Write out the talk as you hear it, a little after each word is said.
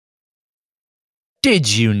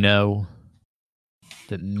Did you know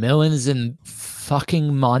that Millen is in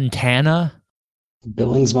fucking Montana?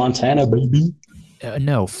 Billings, Montana, baby.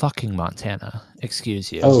 No, fucking Montana.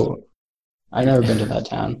 Excuse you. Oh, I've never been to that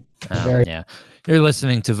town. Oh, yeah. You're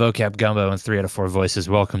listening to Vocab Gumbo in 3 out of 4 voices.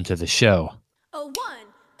 Welcome to the show. A 1,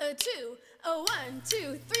 a 2, a 1,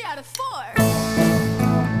 2, 3 out of 4.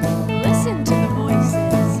 Listen to the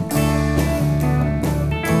voices.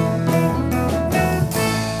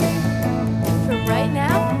 From right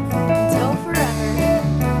now until forever.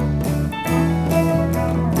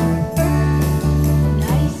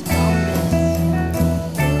 Nice bonus.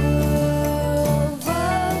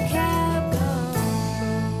 Vocab Gumbo.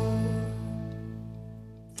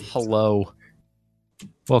 Hello.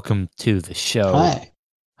 Welcome to the show.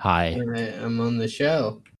 Hi, I'm on the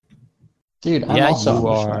show. dude. I'm also you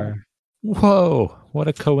on the show. are. Whoa, what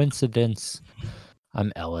a coincidence.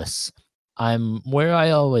 I'm Ellis. I'm where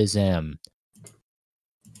I always am.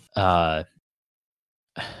 I'm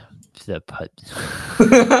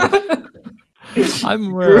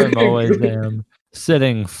where I always am.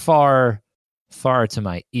 Sitting far to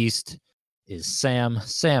my east is Sam.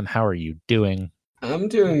 Sam, how are you doing? I'm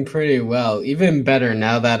doing pretty well. Even better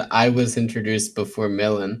now that I was introduced before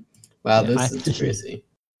Millen. Wow, Yeah, this is crazy.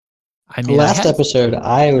 I mean, Last episode,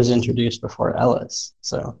 I was introduced before Ellis,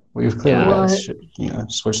 so we've clearly Yeah. got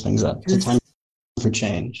to, switch things up. It's time for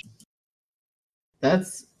change.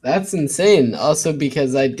 That's insane. Also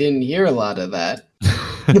because I didn't hear a lot of that.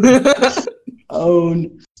 Oh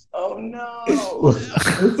no!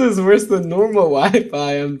 This is worse than normal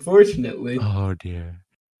Wi-Fi, unfortunately. Oh dear.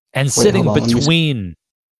 And Wait, sitting hold on, let me see. between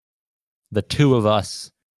the two of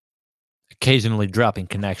us, occasionally dropping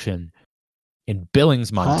connection, in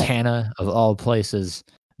Billings, Montana, of all places,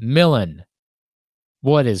 Millen.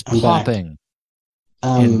 What is I'm back. popping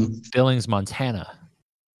in Um, Billings, Montana?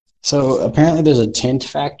 so apparently there's a tint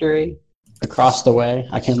factory across the way.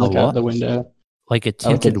 I can look A what? out the window. Like a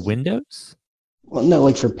tinted it's- windows? Well, no,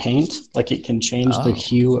 like for paint, like it can change Oh. the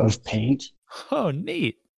hue of paint. Oh,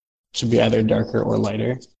 neat. Should be either darker or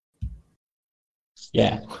lighter.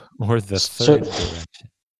 Yeah. Or the So- third direction.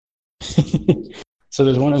 So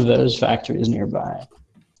there's one of those factories nearby.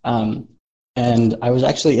 And I was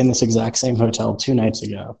actually in this exact same hotel 2 nights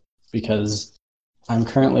ago because I'm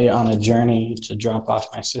currently on a journey to drop off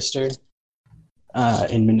my sister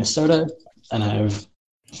in Minnesota. And I've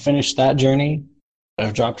finished that journey.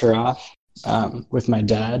 I've dropped her off with my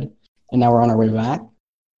dad. And now we're on our way back.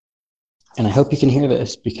 And I hope you can hear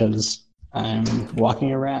this because I'm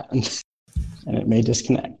walking around and it may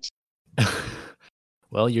disconnect.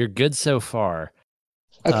 Well, you're good so far.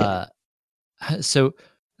 Okay. So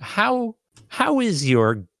how is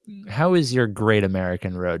your Great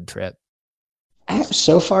American Road Trip?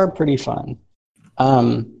 So far, pretty fun.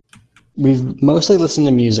 We've mostly listened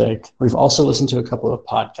to music. We've also listened to a couple of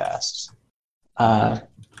podcasts.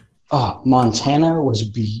 Montana was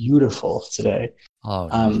beautiful today. Oh,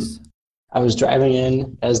 Um, nice. I was driving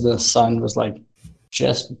in as the sun was like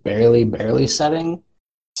just barely setting.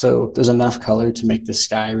 So there's enough color to make the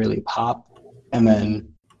sky really pop. And then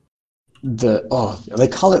they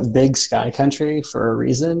call it Big Sky Country for a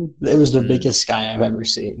reason. It was the Mm. biggest sky I've ever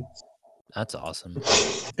seen. That's awesome.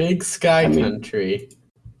 Big Sky I mean- Country.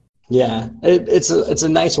 Yeah, it's a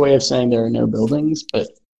nice way of saying there are no buildings, but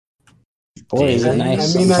boy, is it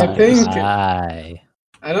nice. I mean, I sometimes. think- Aye.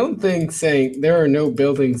 I don't think saying there are no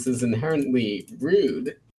buildings is inherently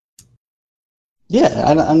rude. Yeah,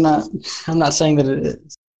 I'm not saying that it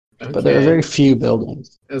is, but there are Okay. very few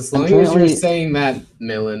buildings. As I'm long as you're currently- saying that,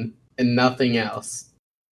 Millen, and nothing else.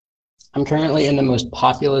 I'm currently in the most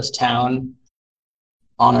populous town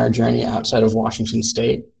on our journey outside of Washington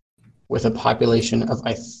State, with a population of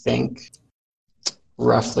I think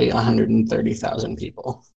roughly 130,000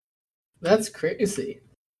 people, That's crazy.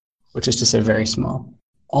 which is to say very small.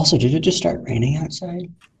 Also, did it just start raining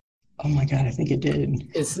outside? Oh my god, I think it did.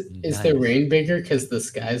 Is Nice. the rain bigger because the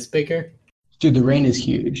sky's bigger? Dude, the rain is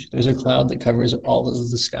huge. There's a cloud that covers all of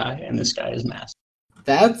the sky, and the sky is massive.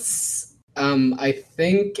 That's I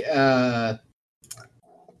think I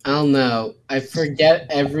don't know. I forget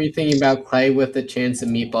everything about Clay with the Chance of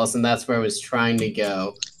Meatballs, and that's where I was trying to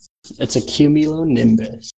go. It's a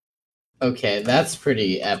cumulonimbus. Okay, that's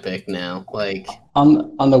pretty epic now. Like,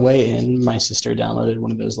 On the way in, my sister downloaded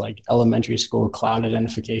one of those like elementary school cloud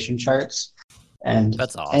identification charts, and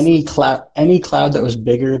That's awesome. any cloud that was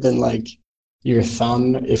bigger than like your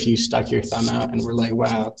thumb, if you stuck your thumb out and were like,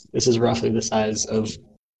 wow, this is roughly the size of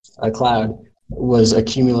a cloud, was a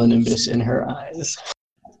cumulonimbus in her eyes.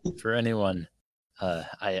 For anyone,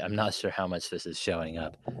 I'm not sure how much this is showing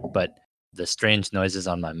up, but the strange noises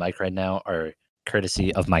on my mic right now are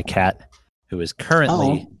courtesy of my cat, who is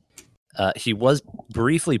currently. He was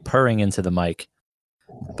briefly purring into the mic,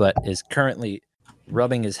 but is currently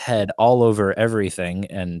rubbing his head all over everything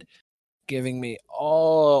and giving me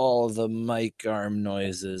all the mic arm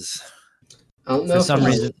noises. I don't know For if some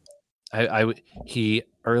it's- reason, he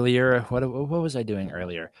earlier. What was I doing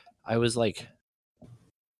earlier? I was like,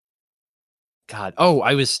 God. Oh,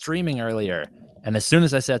 I was streaming earlier, and as soon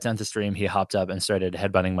as I sat down to stream, he hopped up and started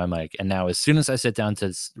headbutting my mic. And now, as soon as I sit down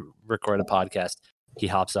to record a podcast, he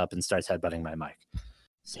hops up and starts headbutting my mic.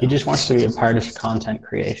 So, He just wants to be a part of content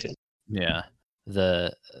creation. yeah.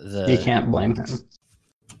 The You can't blame him.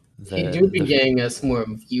 he do be getting us more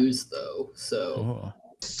views though. So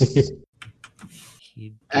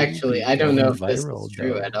actually, I don't know if this is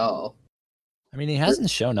true at all. I mean, he hasn't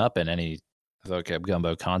shown up in any Vocab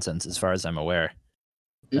Gumbo content as far as I'm aware,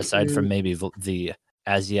 aside from maybe the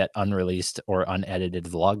as yet unreleased or unedited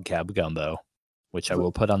Vlog Cab Gumbo, which I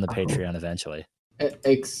will put on the Patreon eventually.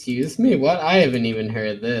 Excuse me, what? I haven't even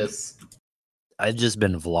heard this. I've just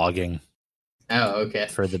been vlogging Oh, okay.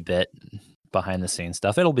 for the bit behind the scenes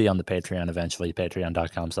stuff. It'll be on the Patreon eventually,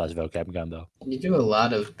 patreon.com/vocabgumbo. You do a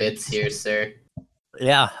lot of bits here, sir.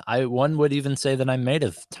 Yeah, one would even say that I'm made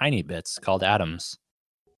of tiny bits called atoms.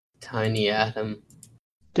 Tiny Atom.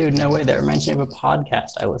 Dude, no way. That reminds me of a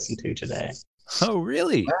podcast I listened to today. Oh,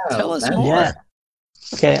 really? Wow, Tell us that- more. Yeah.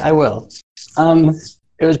 Okay, I will.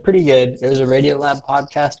 It was pretty good. It was a Radiolab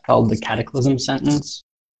podcast called The Cataclysm Sentence.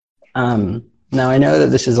 Now, I know that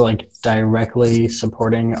this is like directly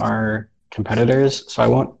supporting our competitors, so I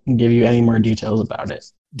won't give you any more details about it.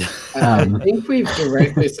 I think we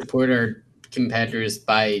directly support our competitors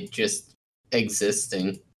by just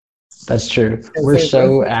existing. That's true. We're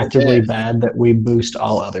so actively bad that we boost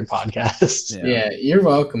all other podcasts. Yeah, you're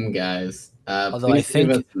welcome, guys. Although Please give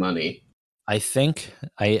us money. I think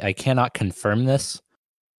I cannot confirm this,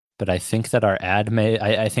 but I think that our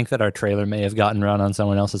I think that our trailer may have gotten run on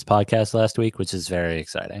someone else's podcast last week, which is very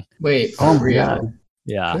exciting. Wait, Oh for my real? god.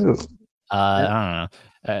 Yeah. Ooh. I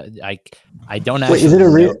don't know. I don't Wait, actually is it a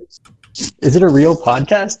real? know- Is it a real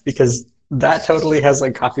podcast? Because that totally has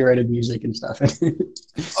like copyrighted music and stuff.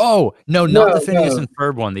 Oh, no, not No, the Phineas no. and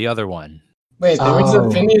Ferb one, the other one. Wait, there was Oh.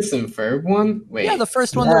 a Phineas and Ferb one? Wait. Yeah, the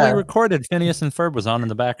first one that Yeah. we recorded, Phineas and Ferb was on in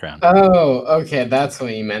the background. Oh, okay, that's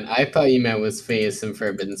what you meant. I thought you meant was Phineas and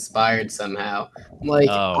Ferb inspired somehow. I'm like,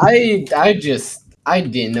 Oh. I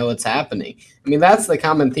didn't know what's happening. I mean, that's the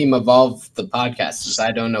common theme of all of the podcasts is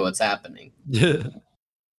I don't know what's happening.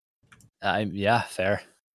 Yeah, fair.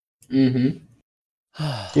 Mm-hmm.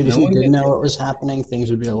 Dude, if No you one did gets know it. what was happening, things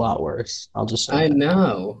would be a lot worse. I'll just say I that.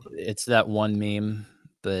 know. It's that one meme,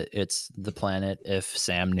 but it's the planet if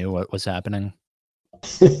Sam knew what was happening.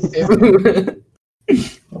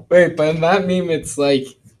 Wait, but in that meme, it's like,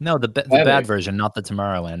 No, the Better. bad version, not the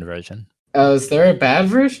Tomorrowland version. is there a bad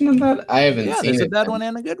version of that? I haven't Yeah, seen there's it. a bad one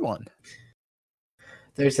and a good one.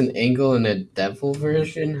 There's an angle and a devil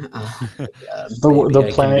version. Oh, my God. The Maybe I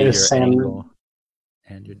can planet be is your Sam. angle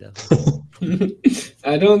and your devil.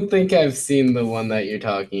 I don't think I've seen the one that you're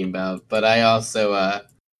talking about, but I also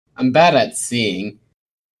I'm bad at seeing.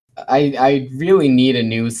 I really need a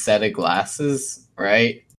new set of glasses,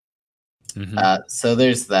 right? Mhm. So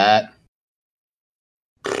there's that.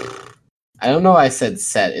 I don't know why I said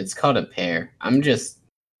set. It's called a pair. I'm just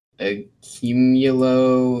a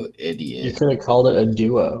cumulo You idiot. could have called it a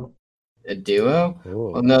duo. A duo?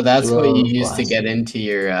 Cool. Well, no, that's what you Duo use to glasses. get into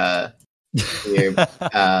your the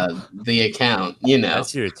account. You know.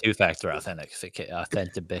 That's your two-factor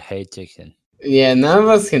authentication. Yeah, none of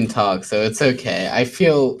us can talk, so it's okay. I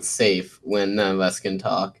feel safe when none of us can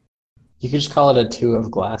talk. You could just call it a two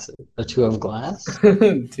of glasses. A two of glass?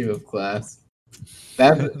 Two of class.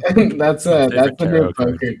 That's the new tarot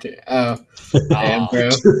card. poker. Oh, Oh. damn, bro.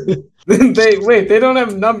 They don't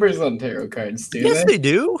have numbers on tarot cards, do Yes, they? they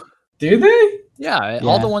do. Do they? Yeah,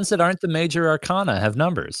 all the Yeah. ones that aren't the major arcana have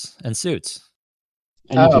numbers and suits.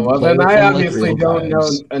 And you Oh can well, play then with I them like obviously real don't know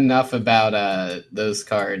cards. enough about those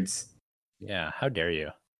cards. Yeah, how dare you?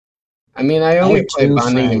 I mean, I only have play two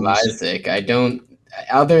Binding of friends. Isaac. I don't.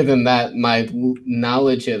 Other than that, my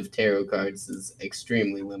knowledge of tarot cards is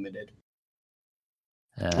extremely limited.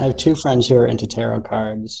 I have two friends who are into tarot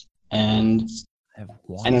cards, and I have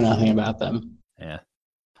I know one. nothing about them. Yeah.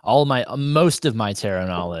 Most of my tarot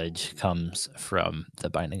knowledge comes from the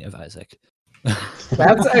Binding of Isaac.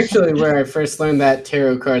 That's actually where I first learned that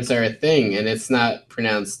tarot cards are a thing, and it's not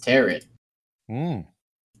pronounced tarot.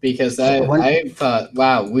 Because I thought,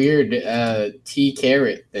 wow, weird tea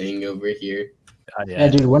carrot thing over here. God, Yeah,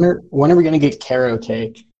 dude, when are we gonna get caro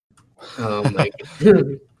cake? Oh my god.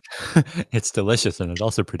 It's delicious and it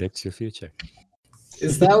also predicts your future.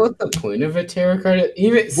 Is that what the point of a tarot card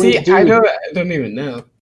is? Wait, I dude. don't even know.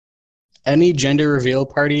 Any gender reveal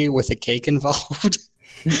party with a cake involved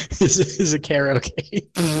is a karaoke.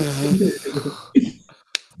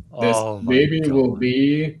 This baby will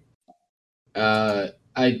be.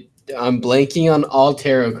 I'm blanking on all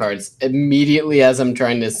tarot cards immediately as I'm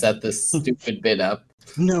trying to set this stupid bit up.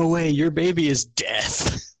 No way, your baby is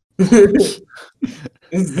death.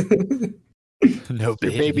 No, Your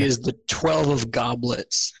baby is the 12 of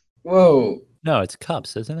goblets. Whoa. No, it's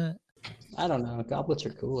cups, isn't it? I don't know. Goblets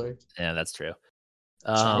are cooler. Yeah, that's true.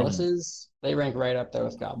 Chalices, they rank right up there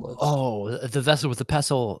with goblets. Oh, the vessel with the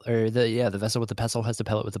pestle, or the vessel with the pestle has the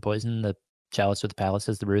pellet with the poison. The chalice with the palace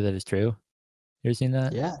has the brew that is true. You ever seen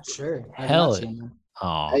that? Yeah, sure. Hell,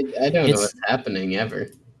 oh, I don't know what's happening ever.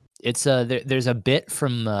 It's there's a bit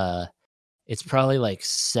from it's probably like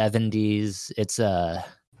 70s. It's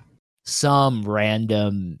some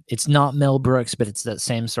random. It's not Mel Brooks, but it's that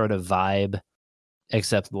same sort of vibe,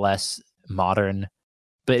 except less modern.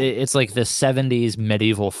 But it's like the 70s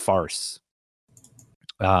medieval farce.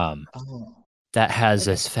 That has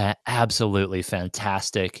this absolutely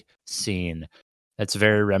fantastic scene that's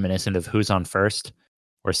very reminiscent of Who's on First,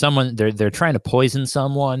 where someone they're trying to poison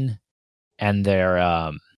someone, and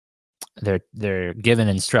they're given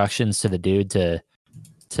instructions to the dude to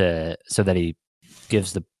so that he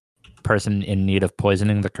gives the person in need of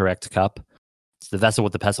poisoning the correct cup. It's the vessel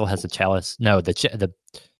with the pestle has the chalice. No, the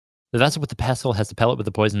vessel with the pestle has the pellet with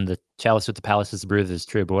the poison. The chalice with the palace is the brew that is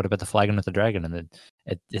true. But what about the flagon with the dragon? And then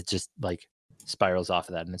it just like spirals off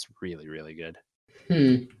of that, and it's really, really good.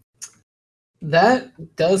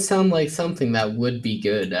 That does sound like something that would be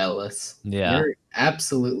good, Ellis. Yeah. You're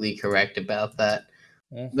absolutely correct about that.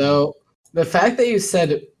 Mm-hmm. Though the fact that you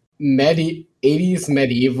said 80s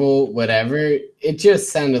medieval whatever, it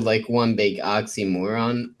just sounded like one big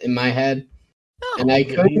oxymoron in my head. And I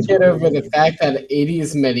couldn't get over the fact that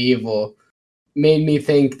 80s medieval made me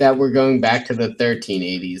think that we're going back to the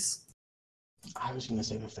 1380s. I was going to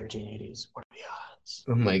say the 1380s. What are the odds?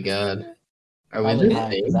 Oh my god. Are we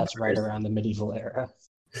the that's right around the medieval era.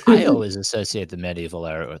 I always associate the medieval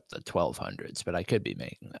era with the 1200s, but I could be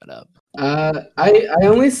making that up. I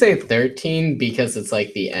only say 13 because it's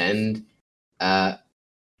like the end. I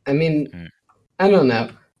mean, I don't know.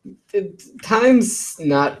 Time's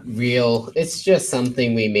not real. It's just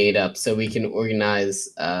something we made up so we can organize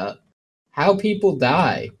how people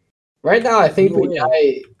die. Right now, I think we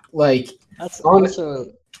die like that's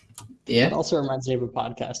also yeah. That also reminds me of a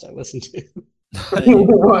podcast I listened to.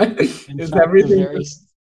 What is everything?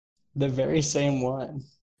 The very same one.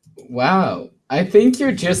 Wow, I think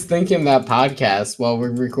you're just thinking that podcast while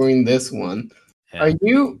we're recording this one. Yeah.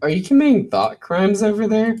 Are you committing thought crimes over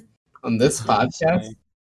there on this podcast? Sorry.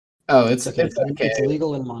 Oh, it's okay. It's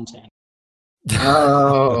legal in Montana.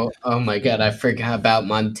 Oh my god, I forgot about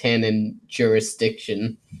Montana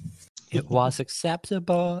jurisdiction. It was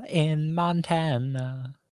acceptable in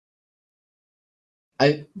Montana.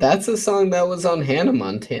 That's a song that was on Hannah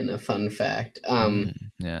Montana, fun fact.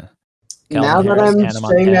 Yeah. Now that I'm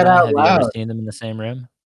saying that out loud. Have you ever seen them in the same room?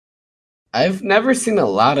 I've never seen a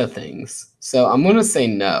lot of things, so I'm going to say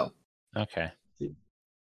no. Okay.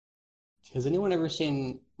 Has anyone ever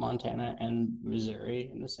seen Montana and Missouri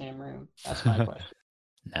in the same room? That's my question.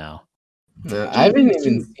 No, I haven't even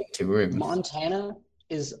seen two rooms. Montana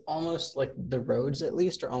is almost like the roads, at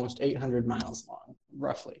least, are almost 800 miles long,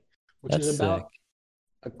 roughly, which is about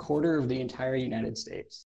a quarter of the entire United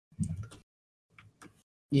States.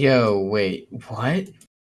 Yo, wait, what?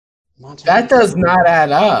 Montana, that does not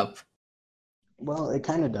add up. Well, it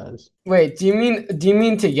kind of does. Wait, do you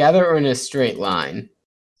mean together or in a straight line?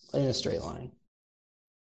 In a straight line.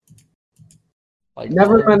 Like,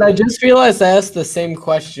 never mind. I just realized I asked the same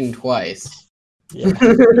question twice. Yeah.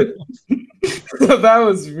 So that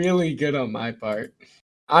was really good on my part.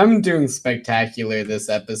 I'm doing spectacular this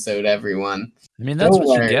episode, everyone. I mean, that's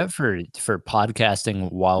what you get for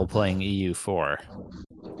podcasting while playing EU4.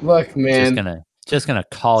 Look, man. Just gonna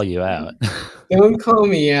call you out. Don't call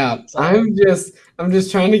me out. I'm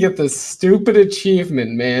just trying to get this stupid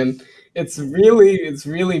achievement, man. It's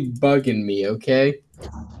really bugging me, okay?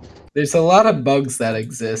 There's a lot of bugs that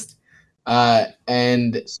exist.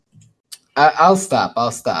 And I'll stop.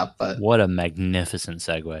 But what a magnificent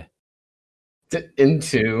segue.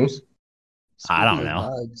 Into I don't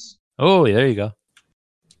know. Bugs. Oh, there you go.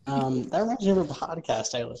 That reminds me of a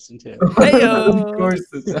podcast I listened to. Of course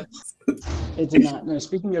it does. It did not. No,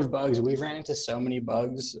 speaking of bugs, we ran into so many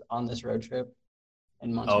bugs on this road trip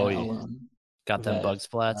in Montana alone. Got them bug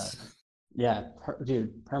splats? Yeah,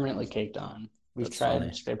 dude, permanently caked on. We've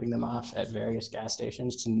tried scraping them off at various gas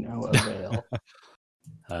stations to no avail.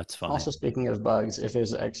 That's funny. Also, speaking of bugs, if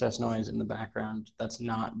there's excess noise in the background, that's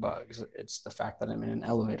not bugs. It's the fact that I'm in an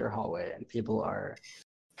elevator hallway and people are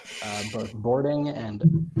both boarding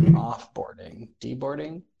and off-boarding,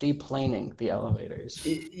 deplaning the elevators.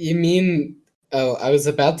 You mean? Oh, I was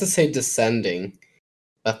about to say descending,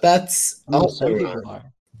 but that's also wrong.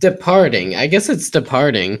 Departing. I guess it's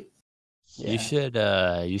departing.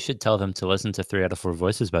 Yeah. You should tell them to listen to 3 out of 4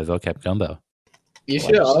 Voices by Vocab Gumbo. You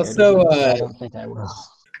should also. I don't think I will.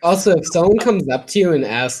 Also, if someone comes up to you and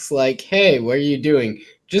asks, like, "Hey, what are you doing?"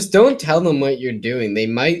 Just don't tell them what you're doing. They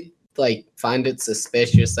might find it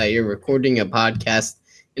suspicious that you're recording a podcast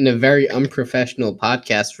in a very unprofessional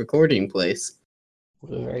podcast recording place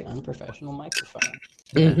with a very unprofessional microphone.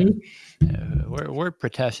 Mm-hmm. We're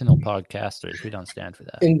professional podcasters. We don't stand for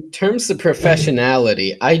that. In terms of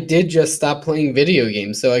professionality, I did just stop playing video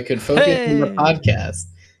games so I could focus on the podcast.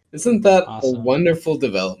 Isn't that awesome? A wonderful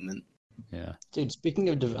development? Yeah. Dude, speaking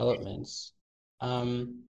of developments, I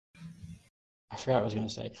forgot what I was going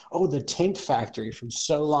to say. Oh, the Taint Factory from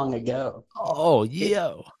so long ago. Oh,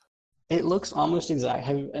 yo. It looks almost exact.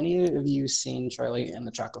 Have any of you seen Charlie and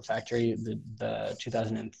the Chocolate Factory, the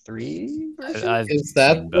 2003 version? Is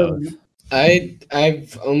that both?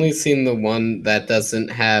 I've only seen the one that doesn't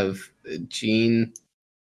have Gene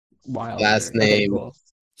Wilder. Last name. Okay, cool.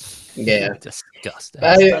 Yeah. Disgusting.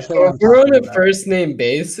 We're on a first name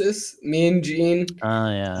basis, me and Gene.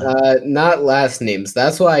 Yeah. Not last names.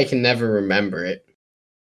 That's why I can never remember it.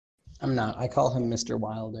 I'm not. I call him Mr.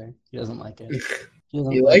 Wilder. He doesn't like it. He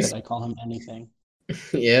doesn't he like likes it. I call him anything.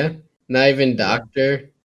 Yeah? Not even doctor?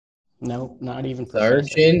 No, not even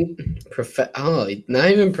sergeant? Not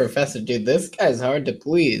even professor. Dude, this guy's hard to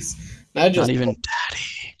please. Not even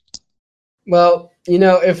daddy. Well,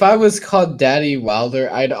 if I was called Daddy Wilder,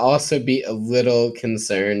 I'd also be a little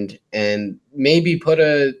concerned and maybe put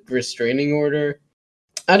a restraining order.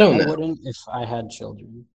 I don't know. I wouldn't if I had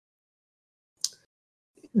children.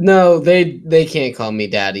 No, they can't call me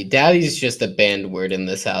Daddy. Daddy's just a banned word in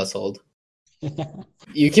this household.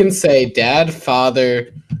 You can say dad,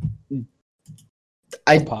 father.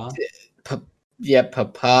 Papa. Yeah,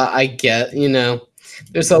 papa. I get.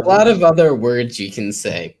 There's a lot of other words you can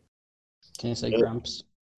say. Can you say grumps?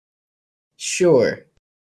 Sure.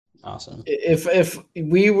 Awesome. If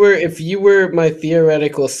you were my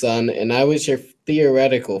theoretical son and I was your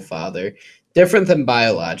theoretical father, different than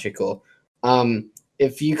biological.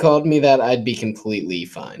 If you called me that, I'd be completely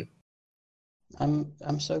fine.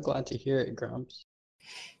 I'm so glad to hear it, Grumps.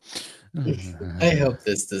 I hope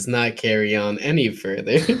this does not carry on any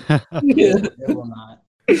further. It will not.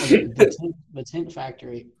 Okay, the Taint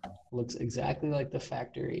Factory looks exactly like the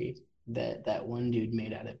factory that one dude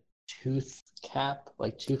made out of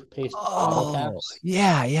toothpaste bottle caps.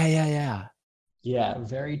 Yeah. Yeah,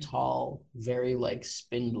 very tall, very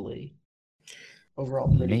spindly.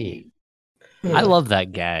 Overall pretty neat. I love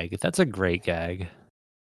that gag. That's a great gag.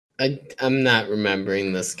 I'm not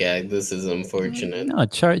remembering this gag. This is unfortunate. No,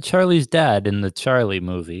 Charlie's dad in the Charlie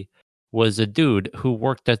movie was a dude who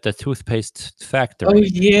worked at the toothpaste factory. Oh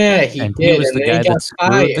yeah, he did. He was the guy that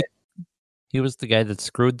screwed he was the guy that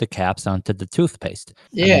screwed the caps onto the toothpaste.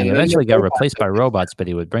 Yeah, and he eventually got replaced by robots, but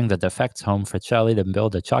he would bring the defects home for Charlie to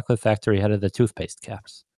build a chocolate factory out of the toothpaste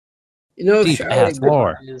caps. If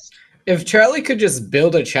Charlie could just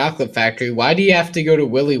build a chocolate factory, why do you have to go to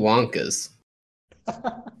Willy Wonka's?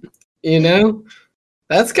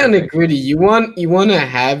 That's kind of greedy. You want to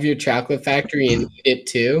have your chocolate factory and eat it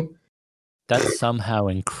too? That's somehow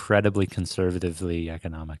incredibly conservatively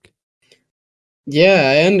economic.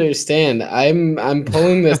 Yeah, I understand. I'm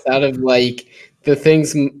pulling this out of the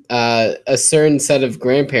things a certain set of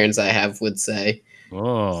grandparents I have would say.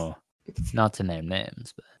 Oh, not to name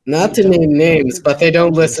names, but but they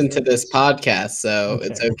don't listen to this podcast, so okay.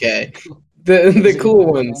 It's okay. The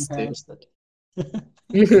cool ones do.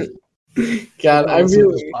 God, I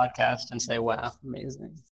really this podcast and say, "Wow,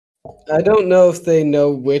 amazing." I don't know if they know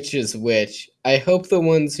which is which. I hope the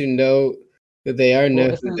ones who know who they are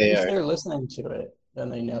know who they are. If they're listening to it, then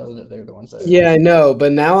they know that they're the ones that. Yeah, I know,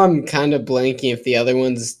 but now I'm kind of blanking if the other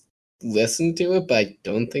ones listen to it, but I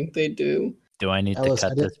don't think they do. Do I need to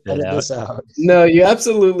cut this bit out? No, you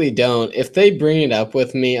absolutely don't. If they bring it up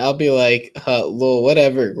with me, I'll be like, lol,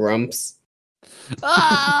 whatever, Grumps.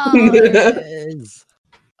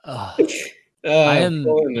 Oh, I am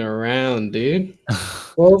going around, dude.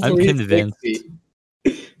 I'm convinced.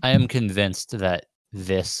 I am convinced that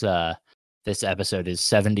this episode is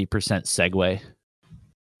 70% segue.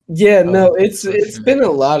 Yeah, no, it's been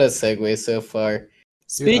a lot of segues so far.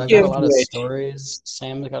 Speaking of a lot of stories,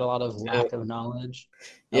 Sam's got a lot of lack of knowledge.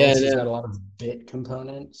 Yeah, Ellis has got a lot of bit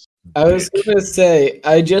components. I was gonna say,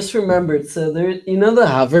 I just remembered. So there, you know, the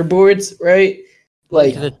hoverboards, right?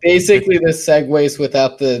 Like basically the segways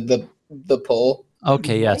without the pole.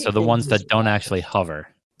 Okay, yeah. So the ones that don't actually hover.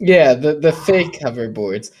 Yeah, the fake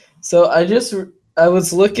hoverboards. So I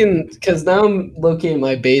was looking because now I'm looking at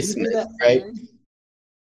my basement, right?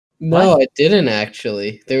 No, I didn't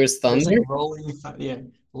actually. There was thunder. There's like rolling,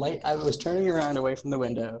 light. I was turning around away from the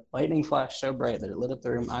window. Lightning flashed so bright that it lit up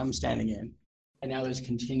the room I'm standing in, and now there's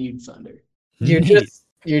continued thunder.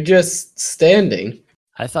 You're just standing.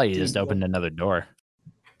 I thought you just opened another door.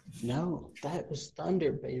 No, that was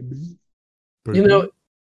thunder, baby. You know,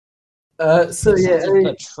 so yeah, like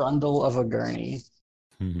the trundle of a gurney.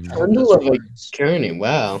 Trundle of a gurney.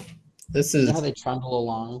 Wow, this is how they trundle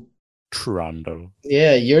along. Trundle.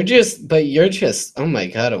 Yeah, you're just. Oh my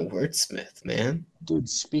god, a wordsmith, man. Dude,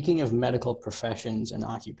 speaking of medical professions and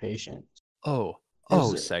occupations.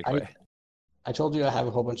 Segue. I told you I have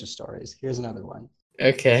a whole bunch of stories. Here's another one.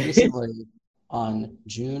 Okay. Recently, on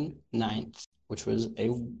June 9th, which was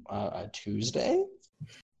a Tuesday.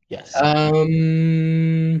 Yes.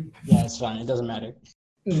 Yeah, it's fine. It doesn't matter.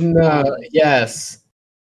 No. Yes.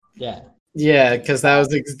 Yeah. Yeah, because that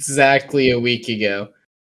was exactly a week ago.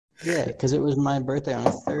 Yeah, because it was my birthday on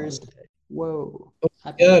a Thursday. Whoa.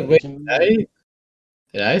 Wait,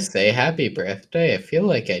 did I say happy birthday? I feel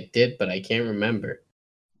like I did, but I can't remember.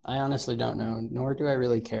 I honestly don't know, nor do I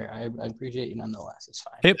really care. I appreciate you nonetheless. It's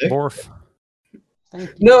fine. Hip morph. Thank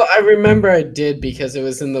you. No, I remember I did because it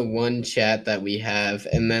was in the one chat that we have,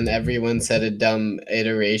 and then everyone said a dumb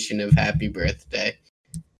iteration of happy birthday.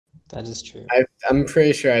 That is true. I'm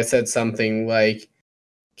pretty sure I said something like,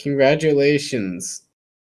 congratulations.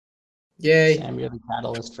 Yay. Sam, you're the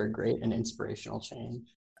catalyst for great and inspirational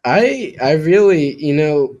change. I really,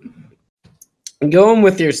 going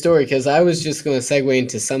with your story, because I was just going to segue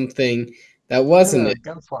into something that wasn't it.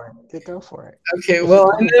 Go for it. Go for it. Okay,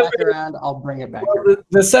 well, back around, I'll bring it back around.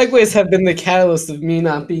 The segues have been the catalyst of me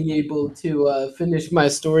not being able to finish my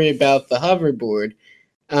story about the hoverboard.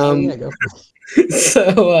 Go for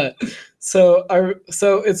it.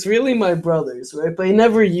 So it's really my brother's, right? But he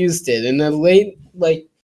never used it. In the late, I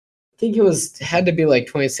think had to be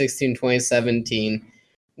 2016, 2017,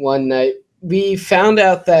 one night, we found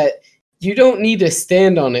out that you don't need to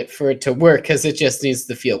stand on it for it to work because it just needs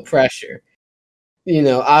to feel pressure.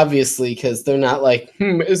 Obviously, because they're not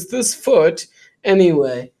is this foot?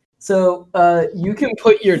 Anyway, so you can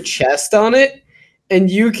put your chest on it, and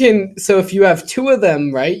so if you have two of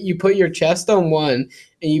them, right, you put your chest on one,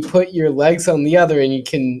 and you put your legs on the other, and you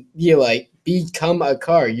can become a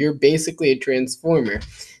car. You're basically a transformer.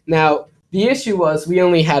 Now, the issue was we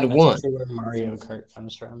only had one. That's where Mario Kart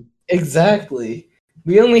comes from. Exactly.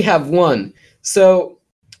 We only have one. So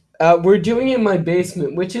we're doing it in my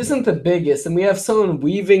basement, which isn't the biggest, and we have someone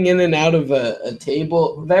weaving in and out of a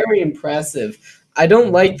table. Very impressive. I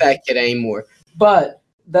don't like that kid anymore, but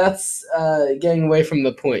that's getting away from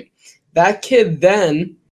the point. That kid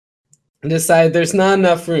then decided there's not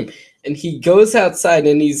enough room, and he goes outside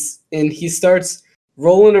and he starts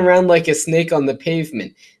rolling around like a snake on the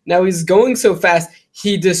pavement. Now he's going so fast,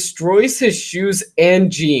 he destroys his shoes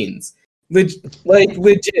and jeans.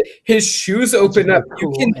 Legit, his shoes open up.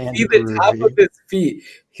 You can see the top of his feet.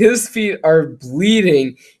 His feet are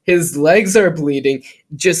bleeding. His legs are bleeding.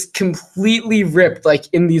 Just completely ripped,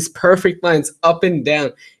 in these perfect lines, up and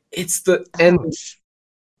down. It's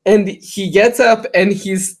and he gets up and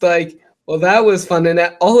he's like, "Well, that was fun." And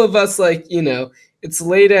all of us, it's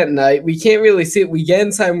late at night. We can't really see it. We get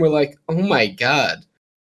inside and we're like, "Oh my god,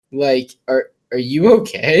 are you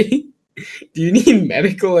okay?" Do you need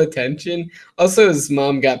medical attention? Also, his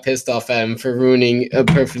mom got pissed off at him for ruining a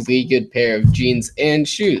perfectly good pair of jeans and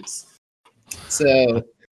shoes. So,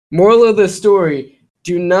 moral of the story,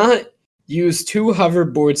 do not use two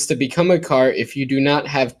hoverboards to become a car if you do not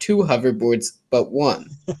have two hoverboards but one.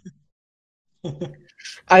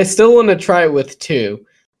 I still want to try it with two.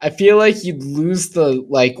 I feel like you'd lose the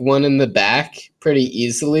one in the back pretty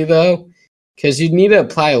easily though, because you'd need to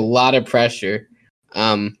apply a lot of pressure.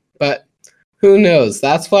 But who knows?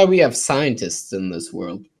 That's why we have scientists in this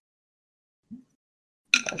world.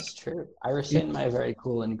 That's true. I rescind my very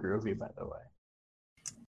cool and groovy, by the way.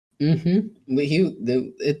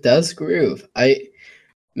 It does groove.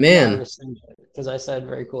 Because I said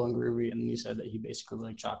very cool and groovy, and you said that he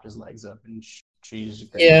basically chopped his legs up and cheese.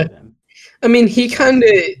 Yeah. Him. I mean, he kind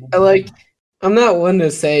of I'm not one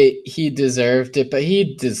to say he deserved it, but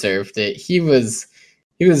he deserved it. He was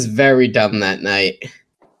very dumb that night.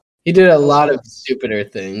 He did a lot of stupider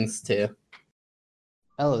things too.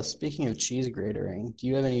 Ellis, speaking of cheese gratering, do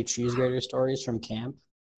you have any cheese grater stories from camp?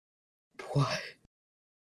 What?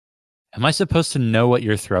 Am I supposed to know what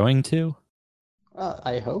you're throwing to?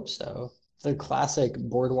 I hope so. The classic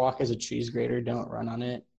boardwalk is a cheese grater. Don't run on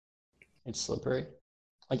it. It's slippery.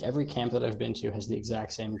 Like every camp that I've been to has the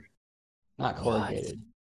exact same, not corrugated,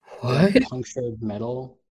 What? punctured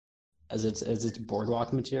metal as its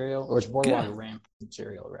boardwalk material, or it's boardwalk ramp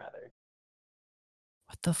material rather.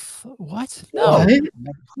 What the what? No, What?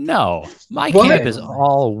 no. My What? camp is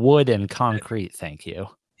all wood and concrete, thank you,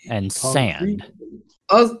 and sand.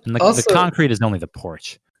 And the concrete is only the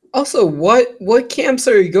porch. Also, what camps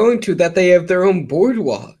are you going to that they have their own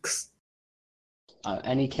boardwalks?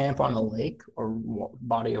 Any camp on a lake or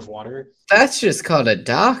body of water. That's just called a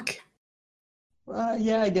dock.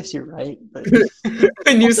 Yeah, I guess you're right. But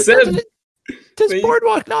And you said, does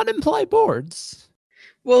boardwalk not imply boards?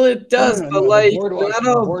 well, it does, No, but like, the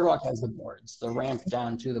boardwalk has the boards. The ramp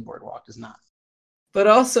down to the boardwalk does not. But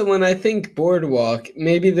also, when I think boardwalk,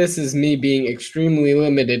 maybe this is me being extremely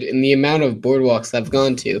limited in the amount of boardwalks I've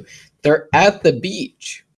gone to. They're at the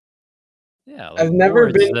beach. Yeah, like I've never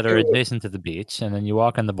boards been that are adjacent to the beach, and then you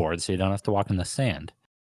walk on the board, so you don't have to walk in the sand.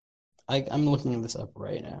 I'm looking this up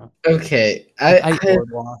right now. Okay,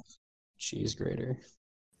 Boardwalk cheese grater.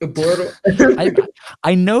 Boardwalk.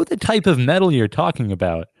 I know the type of metal you're talking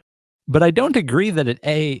about, but I don't agree that it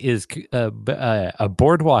A is a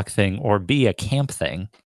boardwalk thing or B a camp thing.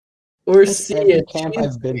 Or C Every camp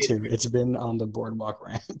I've been to, it's been on the boardwalk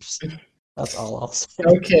ramps. That's all I'll say.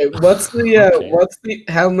 Okay,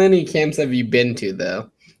 how many camps have you been to though?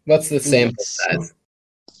 What's the sample size?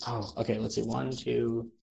 Oh, okay, let's see. 1, 2,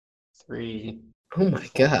 3. Oh my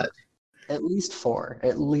god. At least 4.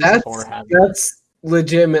 At least That's 4 have that's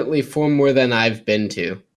legitimately 4 more than I've been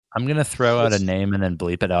to. I'm gonna throw out a name and then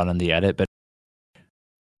bleep it out on the edit, but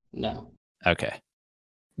No. okay.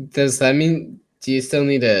 Does that mean do you still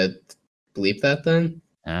need to bleep that then?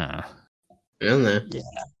 Ah. I don't know. Yeah.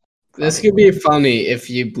 This could be funny if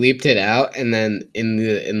you bleeped it out and then in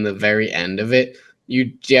the very end of it you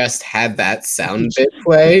just had that sound bit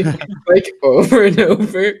play like over and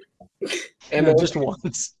over. And No, just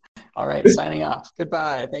once. All right, signing off.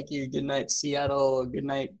 Goodbye. Thank you. Good night, Seattle. Good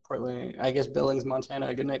night, Portland. I guess Billings,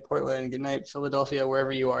 Montana. Good night, Portland. Good night, Philadelphia,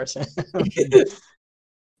 wherever you are, Sam.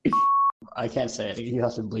 I can't say it. You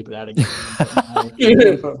have to bleep it out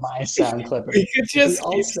again. Put my sound clipper. You could just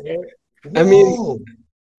I mean,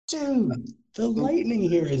 dude, the lightning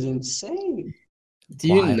here is insane. Do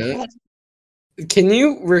you know? Can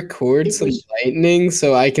you record some lightning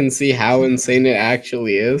so I can see how insane it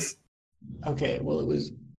actually is? Okay, well, it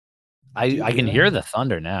was. I can hear the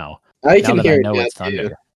thunder now. I can hear it now now it's thunder.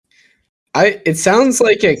 too. It sounds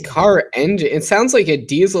like a car engine. It sounds like a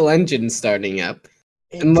diesel engine starting up,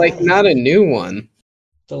 and like not a new one.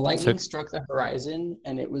 The lightning struck the horizon,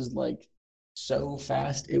 and it was like so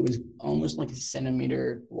fast. It was almost like a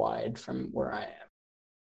centimeter wide from where I am.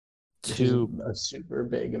 A super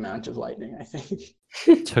big amount of lightning, I think.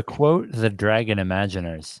 To quote the Dragon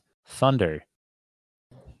Imaginers, thunder.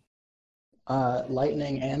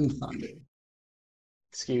 Lightning and thunder.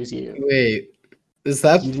 Excuse you. Wait, is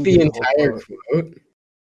that the entire quote?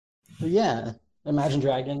 Yeah. Imagine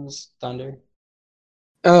Dragons, thunder.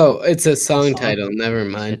 Oh, it's a song title. Never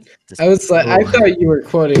mind. I was like, I thought you were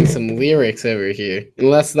quoting some lyrics over here.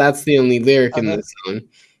 Unless that's the only lyric in the song.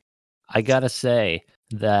 I gotta say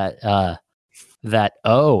that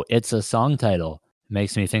it's a song title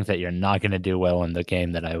makes me think that you're not gonna do well in the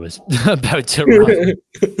game that I was about to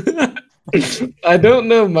run. I don't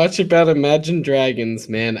know much about Imagine Dragons,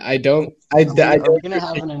 man. We're gonna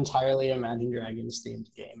have an entirely Imagine Dragons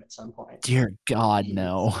themed game at some point. Dear God,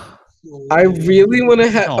 no. I really want to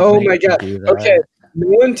have. Oh my God. Okay, no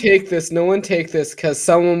one take this, because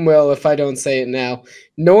someone will if I don't say it now.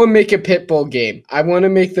 No one make a Pitbull game. I want to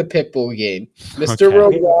make the Pitbull game. Mr.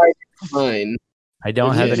 Worldwide, fine. I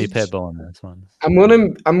don't have any Pitbull in this one. I'm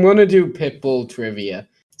gonna do Pitbull trivia.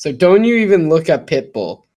 So don't you even look up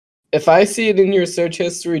Pitbull. If I see it in your search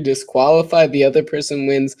history, disqualify, the other person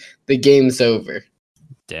wins, the game's over.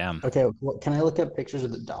 Damn. Okay, can I look up pictures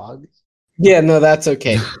of the dog? Yeah, no, that's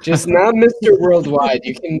okay. Just not Mr. Worldwide.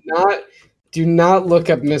 Do not look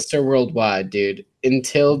up Mr. Worldwide, dude,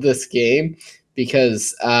 until this game,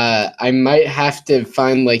 because I might have to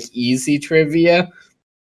find like easy trivia.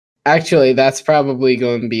 Actually, that's probably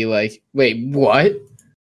going to be like, wait, what?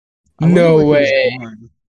 No way.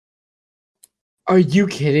 Are you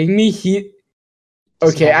kidding me?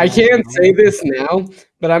 Okay, I can't say this now,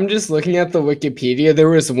 but I'm just looking at the Wikipedia. There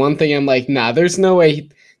was one thing I'm like, nah, there's no way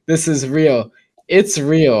this is real. It's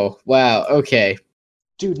real. Wow, okay.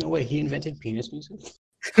 Dude, no way. He invented penis music?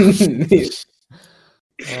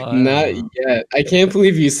 Not yet. I can't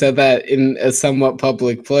believe you said that in a somewhat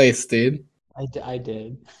public place, dude. I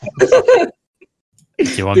did. Do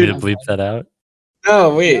you want me to bleep that out?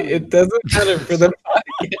 No, wait. It doesn't matter for the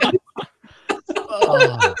podcast.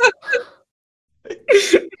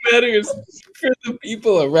 It matters for the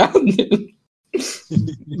people around him.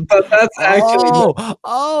 But that's actually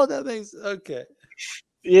that makes okay.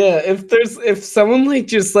 Yeah, if someone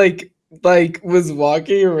was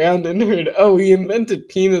walking around and heard, oh, he invented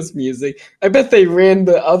penis music, I bet they ran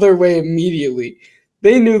the other way immediately.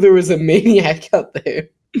 They knew there was a maniac out there.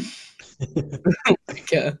 Oh my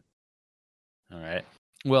God. All right.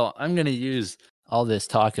 Well, I'm gonna use all this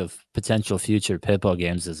talk of potential future Pippo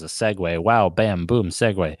games as a segue. Wow, bam, boom,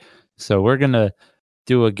 segue. So we're gonna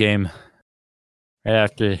do a game right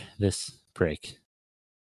after this break.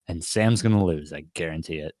 And Sam's gonna lose, I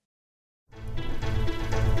guarantee it.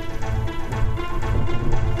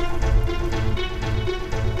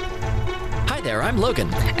 Hi there, I'm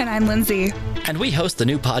Logan. And I'm Lindsay. And we host the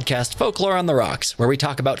new podcast Folklore on the Rocks, where we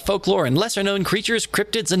talk about folklore and lesser-known creatures,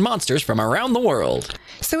 cryptids, and monsters from around the world.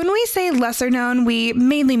 So when we say lesser known, we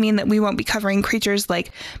mainly mean that we won't be covering creatures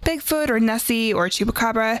like Bigfoot or Nessie or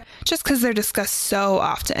Chupacabra, just because they're discussed so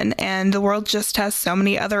often, and the world just has so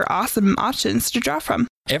many other awesome options to draw from.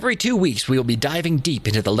 Every 2 weeks, we will be diving deep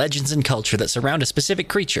into the legends and culture that surround a specific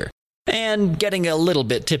creature, and getting a little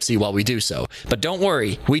bit tipsy while we do so. But don't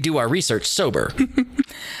worry, we do our research sober.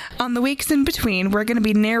 On the weeks in between, we're going to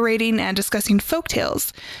be narrating and discussing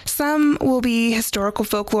folktales. Some will be historical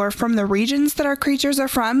folklore from the regions that our creatures are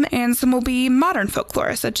from, and some will be modern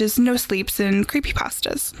folklore, such as no sleeps and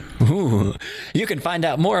creepypastas. Ooh. You can find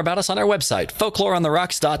out more about us on our website,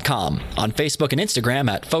 folkloreontherocks.com, on Facebook and Instagram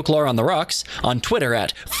at Folklore on the Rocks, on Twitter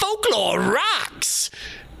at Folklore Rocks.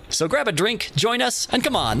 So grab a drink, join us, and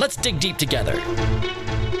come on, let's dig deep together.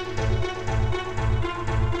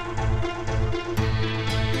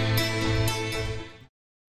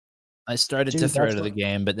 I started to thread of the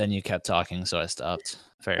game, but then you kept talking, so I stopped.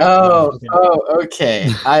 Fair.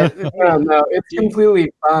 Okay. No, it's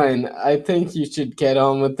completely fine. I think you should get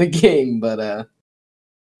on with the game, but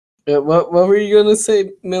what were you gonna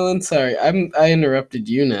say, Millen? Sorry, I interrupted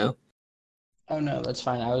you now. Oh no, that's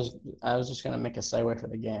fine. I was just gonna make a segue for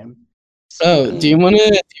the game. Oh, do you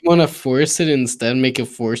wanna force it instead? Make a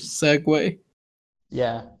forced segue?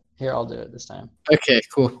 Yeah. Here, I'll do it this time. Okay,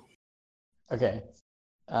 cool. Okay.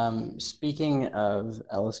 Speaking of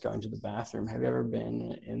Ellis going to the bathroom, have you ever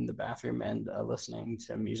been in the bathroom and listening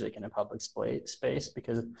to music in a public space?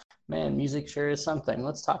 Because, man, music sure is something.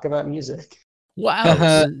 Let's talk about music. Wow.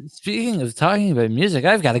 So speaking of talking about music,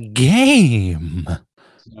 I've got a game.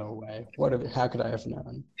 No way. How could I have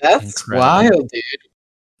known? That's incredible. Wild, dude.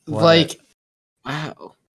 What?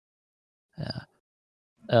 Wow. Yeah.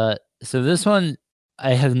 So this one,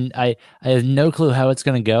 I have no clue how it's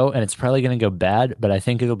gonna go, and it's probably gonna go bad, but I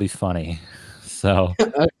think it'll be funny. So,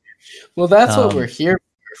 well, that's what we're here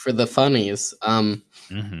for the funnies.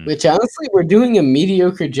 Which honestly we're doing a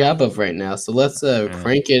mediocre job of right now. So let's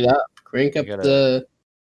crank it up. Crank up the.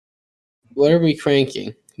 What are we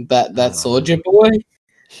cranking? That Soldier Boy.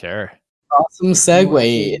 Sure. Awesome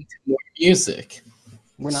segue into more music.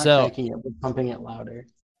 We're not cranking it. We're pumping it louder.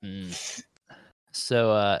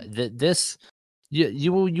 So this.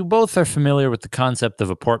 You both are familiar with the concept of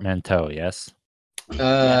a portmanteau, yes?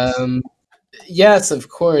 Yes, of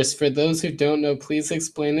course. For those who don't know, please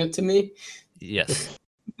explain it to me. Yes.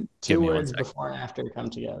 Two words before and after come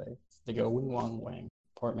together. They go wing wong wang.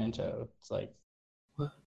 Portmanteau. It's like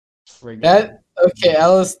that. Okay,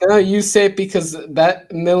 Alice. Now you say it because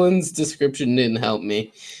that Millen's description didn't help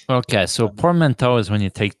me. Okay, so portmanteau is when you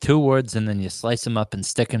take two words and then you slice them up and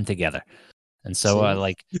stick them together. And so,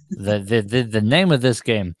 like the name of this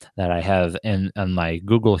game that I have in on my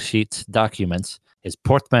Google Sheets documents is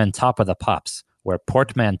Portman Top of the Pops, where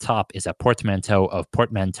Portman Top is a portmanteau of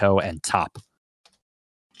portmanteau and top.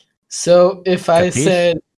 So if I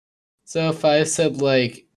said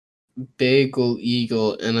like bagel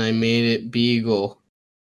eagle and I made it beagle,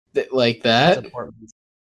 like that,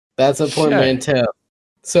 that's a portmanteau. Sure.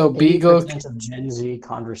 So beagle of Gen Z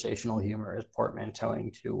conversational humor is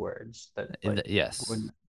portmanteauing two words. That yes.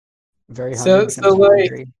 Very hungry. So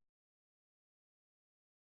like,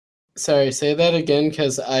 sorry, say that again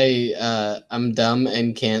because I'm dumb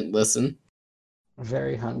and can't listen.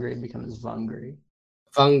 Very hungry becomes vungry.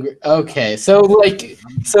 Vungry. Okay, so like.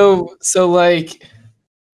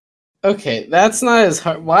 Okay, that's not as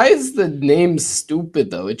hard. Why is the name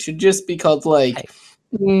stupid though? It should just be called like.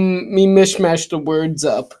 Me mishmash the words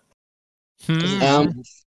up.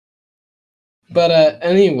 But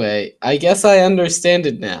anyway, I guess I understand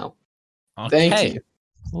it now. Okay. Thank you.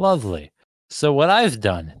 Lovely. So what I've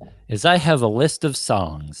done is I have a list of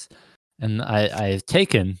songs, and I've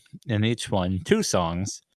taken in each one 2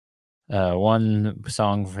 songs, one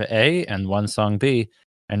song for A and one song B,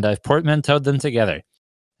 and I've portmanteaued them together.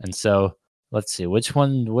 And so let's see which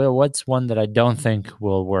one. Well, what's one that I don't think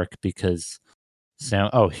will work because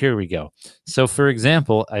sound. Oh, here we go. So for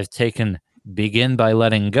example, I've taken "Begin by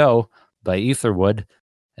Letting Go" by Etherwood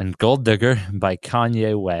and "Gold Digger" by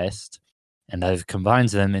Kanye West, and I've combined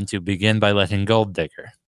them into "Begin by Letting Gold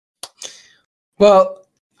Digger." Well,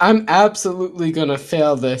 I'm absolutely gonna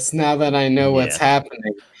fail this now that I know what's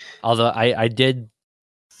happening. Although I did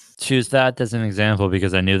choose that as an example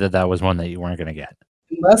because I knew that was one that you weren't gonna get.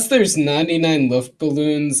 Unless there's 99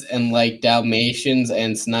 Luftballons and like Dalmatians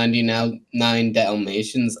and it's 99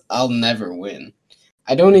 Dalmatians, I'll never win.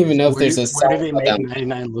 I don't even know if there's a Where do they make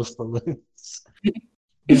 99 Luftballons? You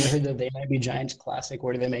ever heard that They Might Be Giants classic?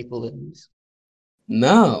 Where do they make balloons?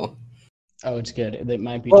 No. Oh, it's good. It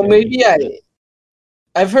might be. Well, maybe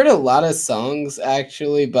I've heard a lot of songs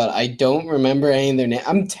actually, but I don't remember any of their names.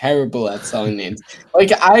 I'm terrible at song names.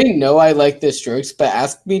 Like I know I like the Strokes, but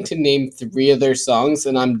ask me to name 3 of their songs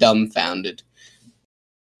and I'm dumbfounded.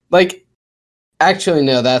 Like, actually,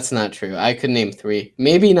 no, that's not true. I could name 3,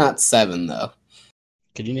 maybe not 7 though.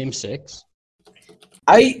 Could you name 6?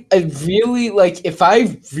 I really like if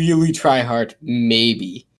I really try hard,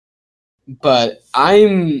 maybe. But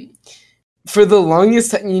I'm for the longest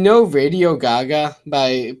time, Radio Gaga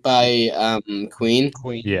by Queen.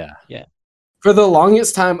 Yeah. For the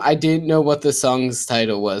longest time, I didn't know what the song's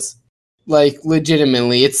title was. Like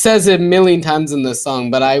legitimately, it says it a million times in the song,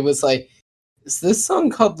 but I was like, "Is this song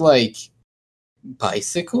called like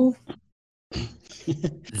Bicycle?"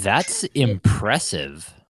 That's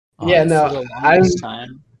impressive. Yeah, no,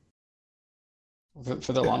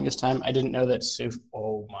 For the longest time, I didn't know that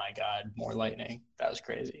Oh my God, more lightning. That was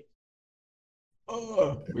crazy.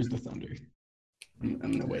 Oh, where's the thunder? I'm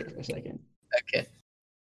gonna wait for a second. Okay.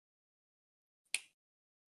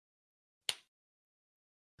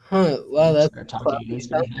 Huh, well, that's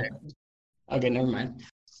okay, never mind.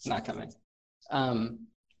 It's not coming.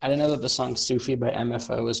 I didn't know that the song Sufi by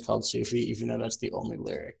MFO was called Sufi, even though that's the only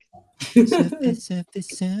lyric. What's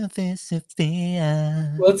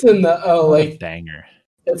in the like banger?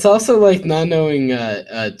 It's also like not knowing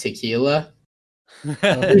tequila.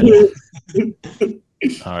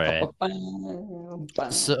 All right.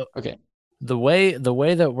 So okay, the way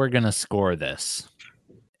that we're gonna score this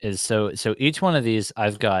is so each one of these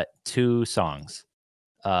I've got 2 songs,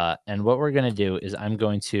 and what we're gonna do is I'm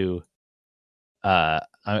going to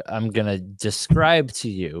describe to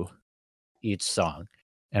you each song,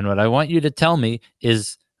 and what I want you to tell me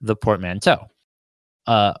is the portmanteau.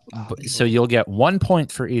 So you'll get 1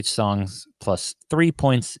 point for each song plus 3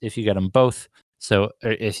 points if you get them both. So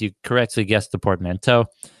if you correctly guess the portmanteau,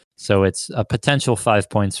 so it's a potential 5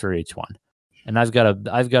 points for each one. And I've got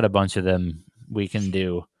a bunch of them. We can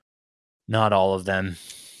do not all of them.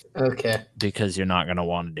 Okay. Because you're not going to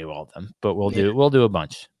want to do all of them, but we'll do a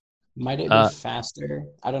bunch. Might it be faster?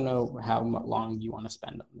 I don't know how long you want to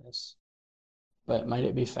spend on this, but might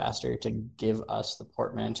it be faster to give us the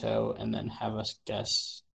portmanteau and then have us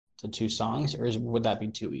guess the 2 songs, or would that be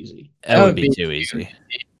too easy? That would be too easy.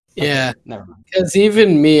 Yeah. Okay, never mind. Because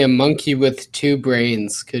even me, a monkey with 2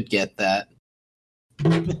 brains, could get that.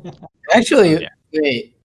 Actually,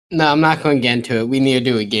 wait. No, I'm not going to get into it. We need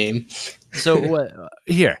to do a game. So what?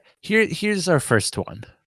 Here's our first one.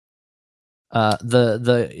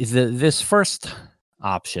 This first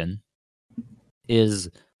option is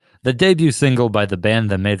the debut single by the band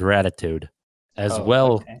that made Raditude, as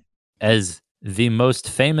as the most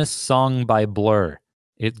famous song by Blur.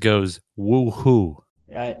 It goes "Woohoo."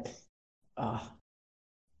 I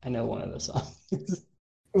know one of the songs.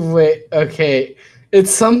 Wait, okay.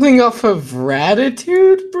 It's something off of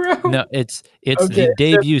Raditude, bro? No, it's the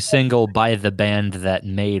debut single by the band that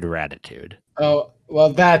made Raditude. Oh,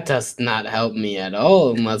 well, that does not help me at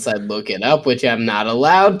all unless I look it up, which I'm not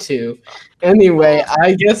allowed to. Anyway,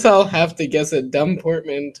 I guess I'll have to guess a dumb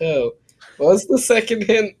portmanteau. What's the second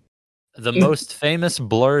hint? The most famous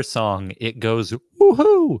Blur song. It goes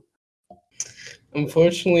 "Woohoo."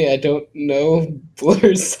 Unfortunately, I don't know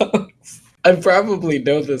Blur songs. I probably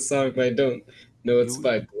know this song, but I don't know it's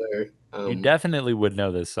by Blur. You definitely would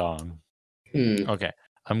know this song. Hmm. Okay,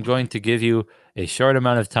 I'm going to give you a short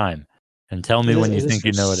amount of time, and tell me when you think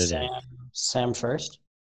you know what it is. Sam first?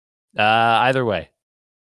 Either way.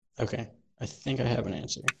 Okay, I think I have an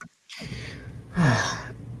answer.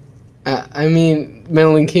 I mean,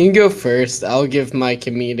 Melon, can you go first? I'll give my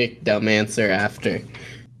comedic dumb answer after.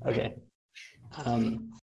 Okay.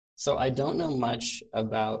 So I don't know much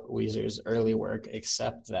about Weezer's early work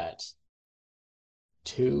except that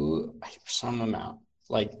to some amount,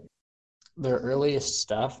 like their earliest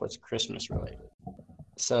stuff was Christmas related.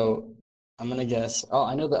 So I'm gonna guess. Oh,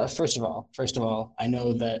 I know that. First of all, I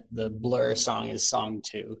know that the Blur song is song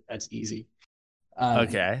 2. That's easy.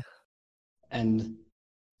 Okay. And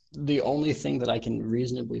the only thing that I can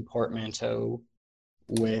reasonably portmanteau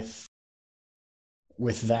with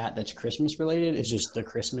that's Christmas related is just the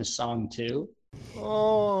Christmas song 2.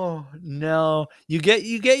 Oh no! You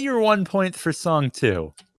get your 1 point for song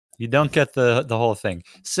 2. You don't get the whole thing.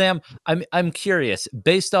 Sam, I'm curious.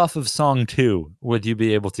 Based off of song 2, would you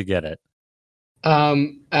be able to get it?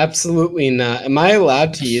 Absolutely not. Am I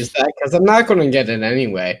allowed to use that? Because I'm not going to get it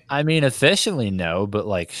anyway. I mean, officially no, but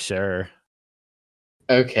like, sure.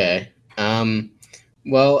 Okay.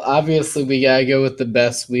 Well, obviously we gotta go with the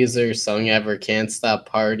best Weezer song ever, "Can't Stop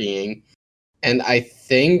Partying." And I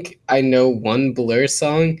think I know one Blur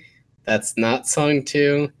song that's not song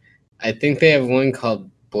 2. I think they have one called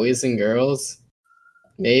Boys and Girls.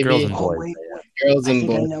 Maybe. Girls and Oh Boys. wait, Girls I and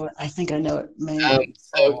think I Boys. know it. I think I know it. Man.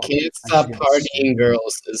 So "Can't Stop Partying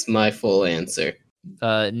Girls" is my full answer.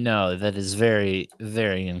 No, that is very,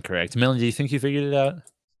 very incorrect. Millen, do you think you figured it out?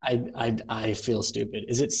 I feel stupid.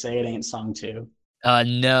 Is it "Say It Ain't" song 2?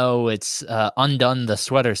 No, it's Undone the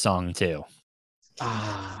Sweater Song 2.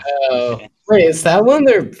 Okay. Wait, is that one of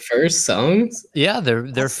their first songs? Yeah,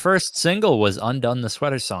 their first single was Undone the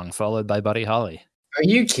Sweater Song, followed by Buddy Holly. Are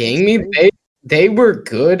you kidding me? They were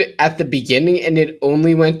good at the beginning and it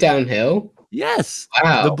only went downhill? Yes.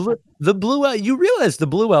 Wow. The Blue you realize the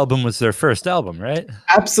Blue album was their first album, right?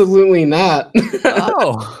 Absolutely not.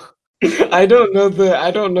 Oh. I don't know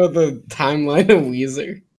the timeline of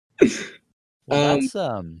Weezer. Well, that's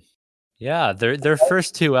yeah, their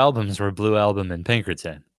first 2 albums were Blue Album and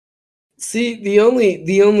Pinkerton. See, the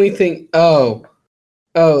only thing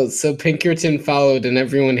so Pinkerton followed and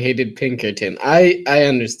everyone hated Pinkerton. I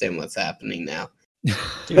understand what's happening now.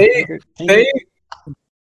 Dude,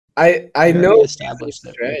 I know established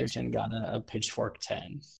that Pinkerton got a Pitchfork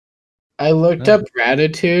 10. I looked up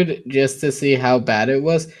Gratitude just to see how bad it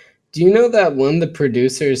was. Do you know that one the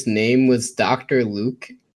producer's name was Dr. Luke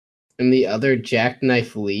and the other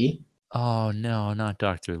Jackknife Lee? Oh no, not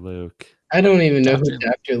Dr. Luke. I don't even know who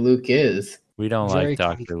Dr. Luke is. We don't like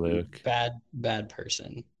Dr. Luke. Bad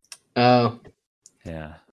person. Oh.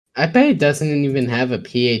 Yeah. I bet he doesn't even have a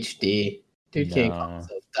PhD. Dude can't call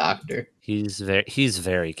himself doctor. He's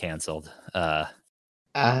very canceled.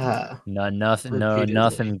 Nothing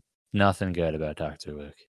good about Dr.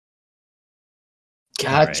 Luke.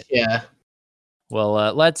 Gotcha. Right. Well,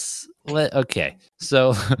 okay.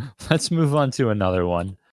 So let's move on to another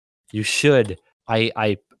one. You should.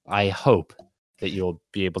 I hope that you'll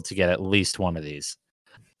be able to get at least one of these.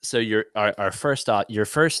 So your first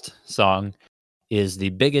song is the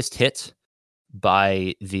biggest hit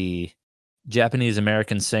by the Japanese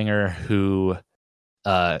American singer who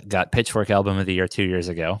got Pitchfork Album of the Year 2 years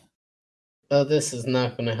ago. Oh, this is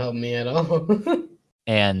not going to help me at all.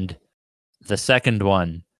 And the second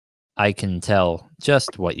one, I can tell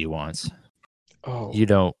just what you want. Oh. You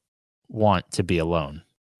don't want to be alone.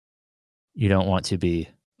 You don't want to be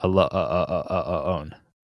alone.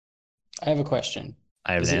 I have a question.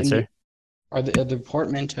 I have an answer. Are the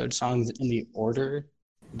portmanteaued songs in the order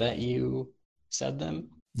that you said them?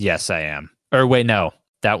 Yes, I am. Or wait, no.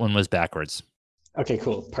 That one was backwards. Okay,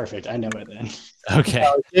 cool. Perfect. I know it then. Okay.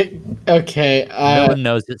 Okay. No one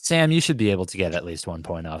knows it. Sam, you should be able to get at least 1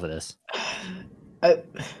 point off of this.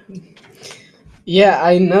 Yeah,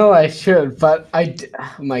 I know I should, but oh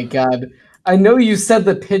my God. I know you said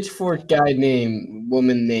the Pitchfork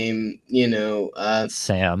woman name,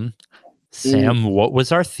 Sam, what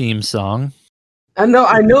was our theme song? I know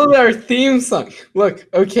our theme song. Look,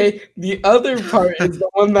 okay, the other part is the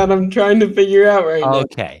one that I'm trying to figure out right now.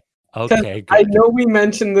 Okay, good. I know we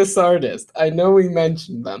mentioned this artist. I know we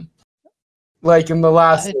mentioned them. Like in the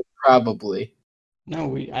last one, probably.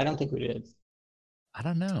 No, I don't think we did. I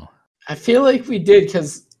don't know. I feel like we did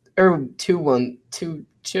because, or 2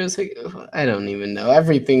 shows. I don't even know.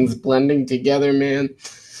 Everything's blending together, man.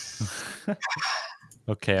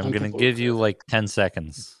 Okay, I'm gonna give you like 10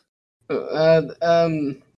 seconds.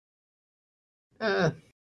 Okay.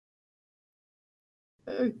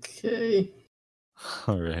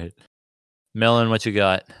 All right. Millen, what you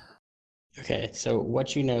got? Okay, so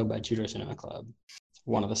What You Know by Tudor Cinema Club.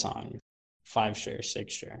 One of the songs. 5 sure,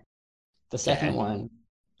 6 sure. The second one,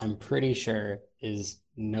 I'm pretty sure, is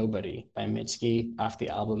Nobody by Mitski off the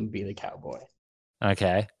album Be the Cowboy.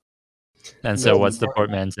 Okay. And so what's the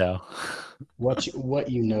portmanteau? What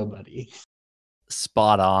you know, buddy?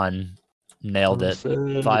 spot on. Nailed it.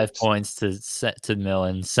 5 points to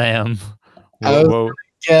Millen. Sam, what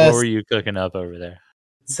were you cooking up over there?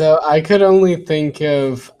 So I could only think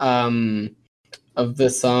of the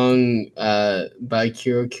song by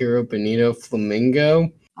Kiro Kiro Benito, Flamingo.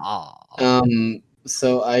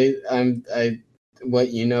 So I'm what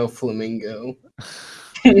you know, Flamingo.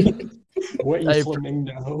 What you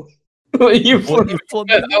Flamingo? What you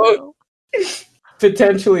Flamingo?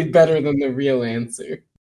 Potentially better than the real answer.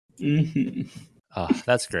 Mm-hmm. Oh,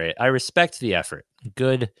 that's great. I respect the effort.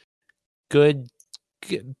 Good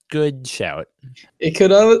shout. It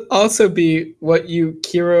could also be what you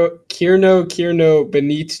Kirno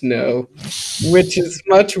Benito, which is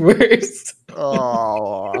much worse.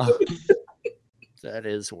 Oh, that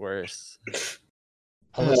is worse.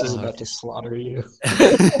 Alice is about to slaughter you.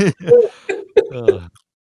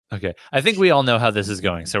 Okay, I think we all know how this is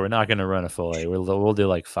going, so we're not going to run a full A. We'll do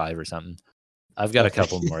like 5 or something. I've got a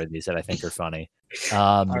couple more of these that I think are funny.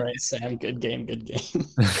 All right, Sam. Good game.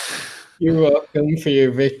 You're welcome for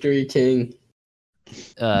your victory, King.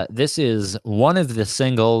 This is one of the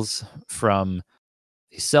singles from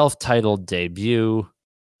the self-titled debut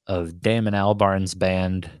of Damon Albarn's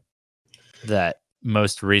band that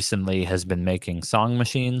most recently has been making Song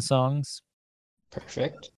Machine songs.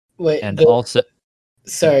 Perfect. Wait, and also...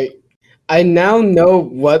 Sorry. I now know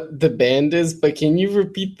what the band is, but can you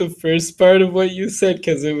repeat the first part of what you said?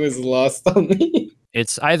 Because it was lost on me.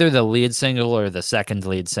 It's either the lead single or the second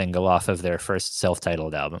lead single off of their first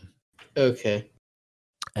self-titled album. Okay.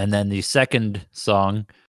 And then the second song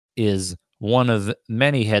is one of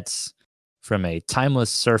many hits from a timeless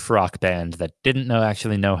surf rock band that didn't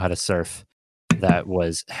actually know how to surf, that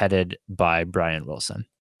was headed by Brian Wilson.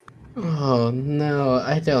 Oh, no,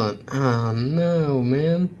 I don't. Oh, no,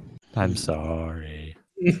 man. I'm sorry.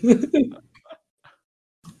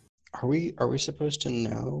 Are we supposed to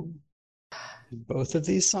know both of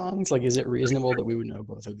these songs? Like, is it reasonable that we would know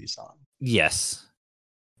both of these songs? Yes.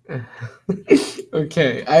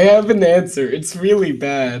 Okay, I have an answer. It's really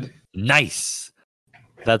bad. Nice.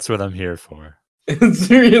 That's what I'm here for. It's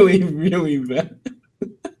really, really bad.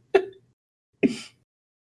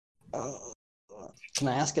 Can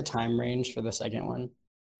I ask a time range for the second one?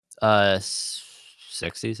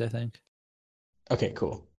 60s, I think. Okay,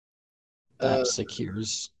 cool. That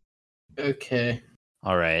secures. Okay.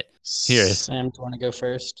 All right. Here, Sam, do you want to go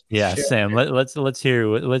first? Yeah, sure. Sam. Let's hear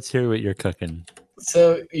what you're cooking.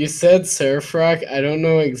 So you said surf rock. I don't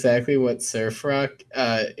know exactly what surf rock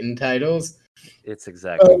entitles. It's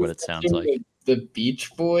exactly what it sounds like. The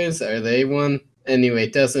Beach Boys, are they one? Anyway,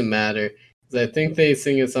 it doesn't matter. I think they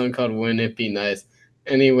sing a song called "Wouldn't It Be Nice."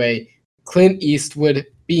 Anyway, Clint Eastwood,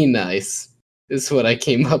 "Be Nice" is what I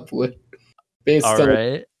came up with, based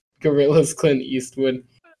on Gorillaz' Clint Eastwood.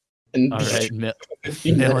 And all right,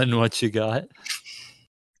 Millen, what you got?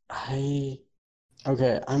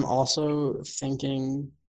 I'm also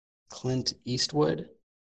thinking Clint Eastwood,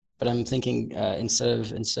 but I'm thinking instead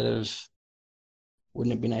of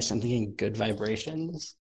 "Wouldn't It Be Nice," I'm thinking "Good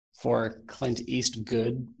Vibrations" for Clint East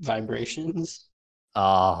Good Vibrations.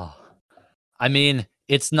 I mean,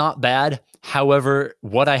 it's not bad. However,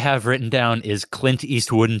 what I have written down is Clint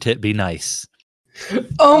East, "Wouldn't It Be Nice?"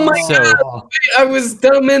 Oh my God! I was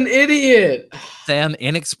dumb and idiot. Sam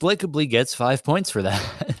inexplicably gets 5 points for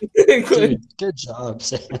that. Dude, good job,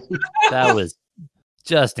 Sam. That was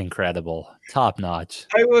just incredible. Top notch.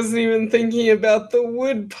 I wasn't even thinking about the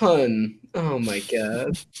wood pun. Oh my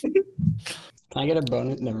God. Can I get a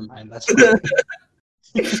bonus? Never mind. That's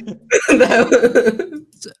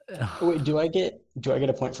Wait, do I get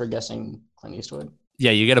a point for guessing Clint Eastwood?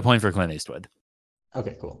 Yeah, you get a point for Clint Eastwood.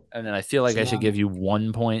 Okay, cool. And then I feel like I should give you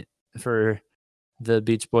 1 point for the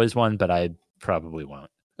Beach Boys one, but I probably won't.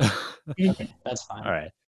 Okay, that's fine. All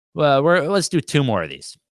right. Well, let's do 2 more of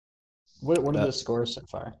these. What are the scores so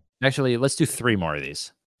far? Actually, let's do 3 more of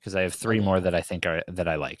these because I have 3 more that I think that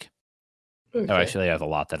I like. Okay. Oh, actually, I have a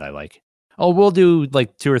lot that I like. Oh, we'll do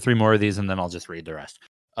like 2 or 3 more of these, and then I'll just read the rest.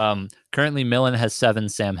 Currently, Millen has 7,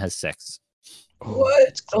 Sam has 6.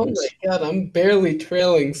 What? Oh my God, I'm barely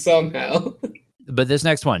trailing somehow. But this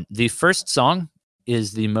next one, the first song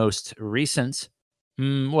is the most recent,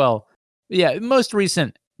 most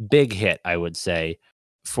recent big hit, I would say,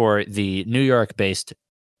 for the New York-based,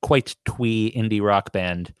 quite twee indie rock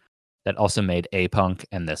band that also made A-Punk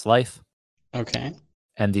and This Life. Okay.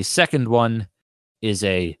 And the second one is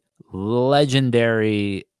a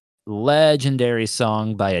legendary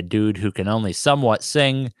song by a dude who can only somewhat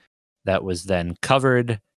sing that was then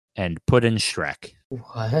covered and put in Shrek.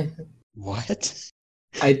 What?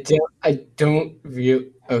 I don't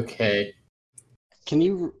really. Okay. can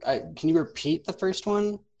you repeat the first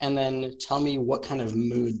one and then tell me what kind of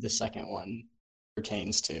mood the second one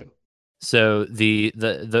pertains to? So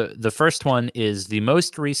the first one is the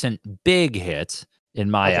most recent big hit, in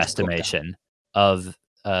my estimation, of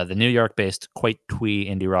the New York-based quite twee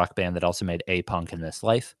indie rock band that also made A Punk in This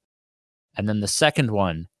Life. And then the second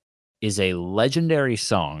one is a legendary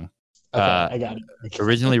song, I got it.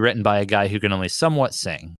 originally written by a guy who can only somewhat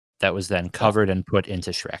sing, that was then covered and put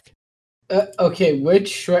into Shrek. Okay, which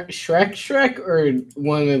Shrek or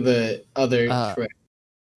one of the other Shrek?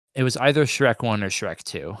 It was either Shrek 1 or Shrek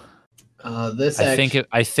 2.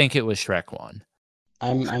 I think it was Shrek 1.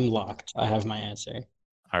 I'm locked. I have my answer.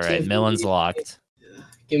 All right, Millen's locked.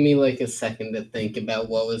 Give me like a second to think about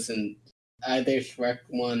what was in either Shrek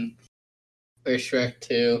 1 or Shrek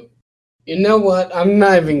 2. You know what? I'm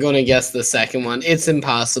not even going to guess the second one. It's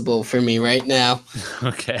impossible for me right now.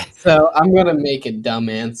 Okay. So I'm going to make a dumb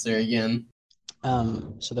answer again.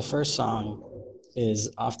 So the first song is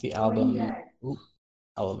off the album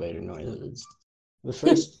Elevator Noises. The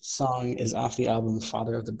first song is off the album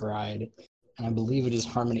Father of the Bride, and I believe it is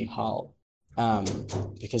Harmony Hall,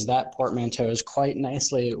 because that portmanteaus quite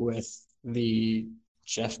nicely with the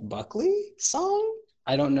Jeff Buckley song.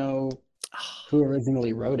 I don't know who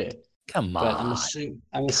originally wrote it. Come on. But I'm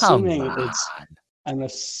assuming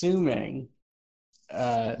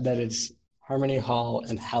that it's Harmony Hall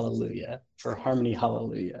and Hallelujah for Harmony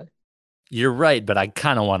Hallelujah. You're right, but I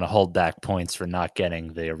kind of want to hold back points for not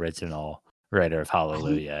getting the original writer of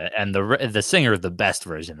Hallelujah and the singer of the best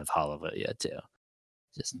version of Hallelujah too.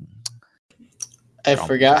 I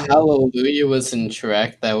forgot Hallelujah was in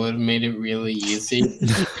Shrek. That would have made it really easy.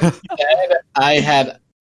 I had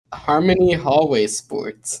Harmony Hallway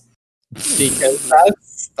Sports. Because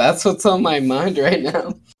that's what's on my mind right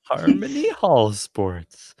now. Harmony Hall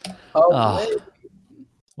Sports. Well,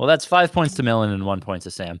 that's 5 points to Millen and 1 point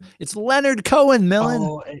to Sam. It's Leonard Cohen, Millen.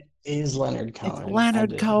 Oh, it is Leonard Cohen. It's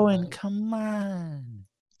Leonard Cohen. Come on.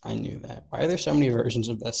 I knew that. Why are there so many versions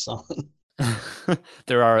of this song?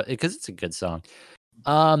 There are, because it's a good song.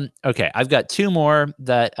 Okay, I've got two more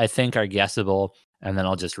that I think are guessable, and then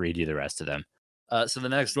I'll just read you the rest of them. So the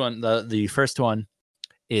next one, the first one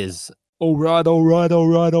is all right.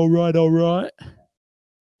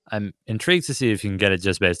 I'm intrigued to see if you can get it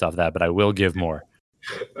just based off that, but I will give more.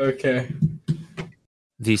 Okay.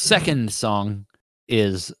 The second song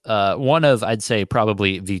is one of, I'd say,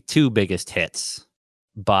 probably the two biggest hits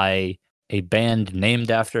by a band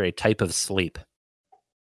named after a type of sleep.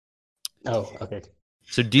 Oh, okay.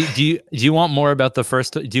 So do you want more about the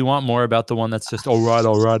first? Do you want more about the one that's just all right?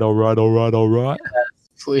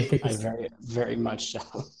 Please. I very, very much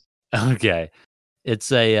so. Okay, it's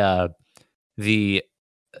the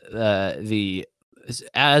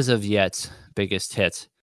as of yet biggest hit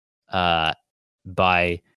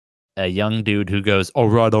by a young dude who goes all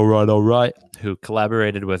right, who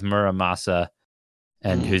collaborated with Muramasa,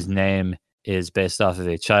 and whose name is based off of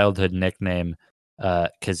a childhood nickname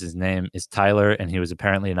because his name is Tyler, and he was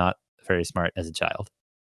apparently not very smart as a child.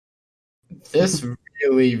 This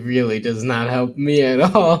really, really does not help me at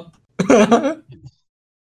all.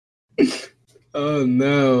 Oh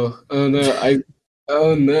no.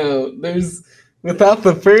 There's, without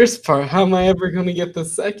the first part, how am I ever going to get the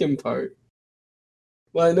second part?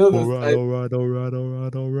 Well, I know this.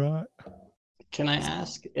 All right. Can I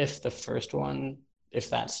ask if the first one, if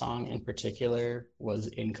that song in particular was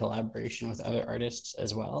in collaboration with other artists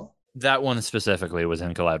as well? That one specifically was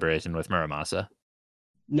in collaboration with Muramasa.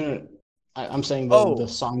 No. I'm saying the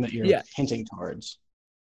song that you're hinting towards.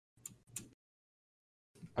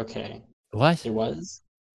 Okay. What? It was?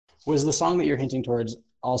 Was the song that you're hinting towards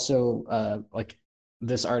also like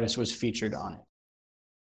this artist was featured on it?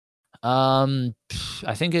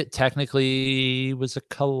 I think it technically was a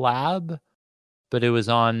collab, but it was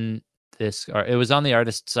on this. Or it was on the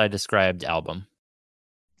Artists I Described album.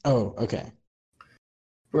 Oh, okay.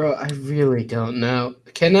 Bro, I really don't know.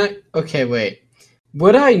 Can I? Okay, wait.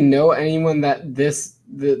 Would I know anyone that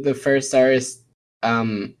the first artist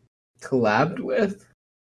collabed with?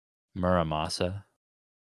 Muramasa.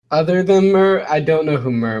 Other than I don't know who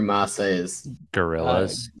Muramasa is.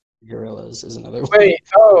 Gorillaz. Gorillaz is another one. Wait,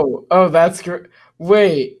 that's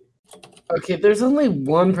wait. Okay, there's only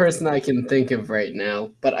one person I can think of right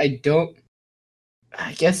now, but I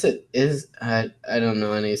guess it is. I don't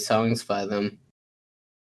know any songs by them.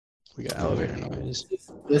 We got Elevator Noise.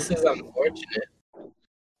 This is unfortunate.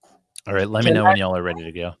 All right, let me know when y'all are ready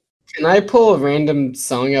to go. Can I pull a random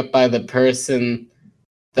song up by the person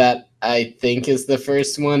that I think is the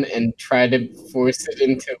first one and try to force it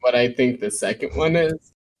into what I think the second one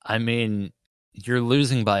is? I mean, you're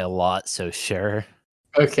losing by a lot, so sure.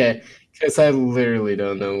 Okay, because I literally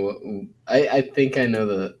don't know what. I think I know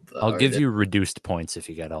the I'll give artist. you reduced points if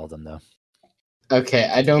you get all of them, though. Okay,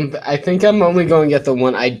 I don't. I think I'm only going to get the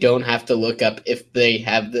one I don't have to look up if they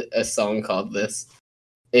have a song called this.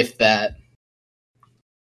 If that.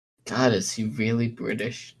 God, is he really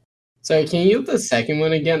British? Sorry, can you the second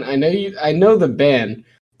one again? I know the band,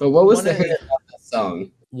 but what was the hit about the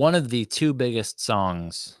song? One of the two biggest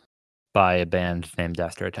songs by a band named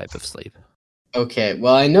after a type of sleep. Okay,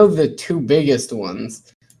 well I know the two biggest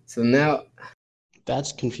ones, so now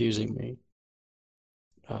That's confusing me.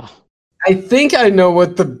 I think I know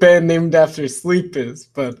what the band named after sleep is,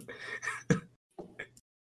 but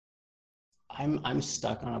I'm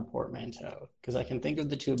stuck on a portmanteau because I can think of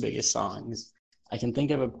the two biggest songs. I can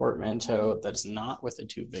think of a portmanteau that's not with the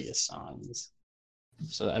two biggest songs.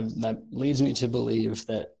 So that leads me to believe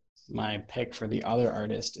that my pick for the other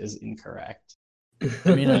artist is incorrect.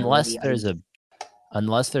 I mean, unless there's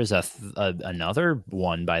another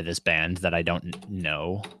one by this band that I don't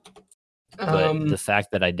know. But the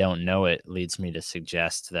fact that I don't know it leads me to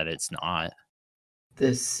suggest that it's not.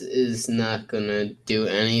 This is not gonna do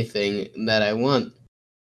anything that I want.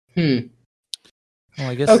 Well,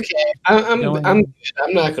 I guess. Okay, I'm good.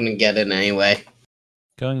 I'm not gonna get it anyway.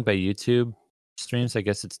 Going by YouTube streams, I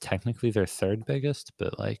guess it's technically their third biggest,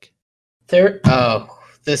 but like. Third. Oh,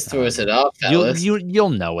 this throws it off, fellas. You'll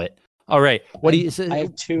know it. All right. What do you say? I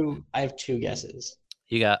have two guesses.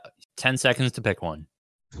 You got 10 seconds to pick one.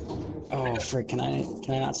 Oh, frick! Can I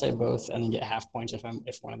not say both and then get half points if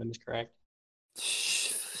one of them is correct?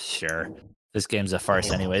 Sure. This game's a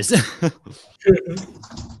farce, anyways.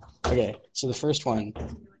 Okay, so the first one,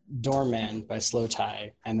 Doorman by Slow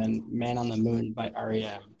Tie, and then Man on the Moon by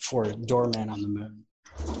REM for Doorman on the Moon.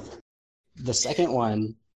 The second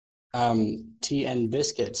one, Tea and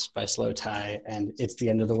Biscuits by Slow Tie, and It's the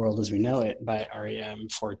End of the World as We Know It by REM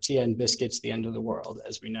for Tea and Biscuits, The End of the World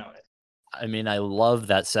as We Know It. I mean, I love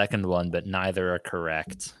that second one, but neither are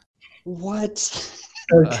correct. What?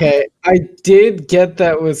 Okay, I did get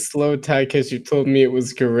that with Slow Tie because you told me it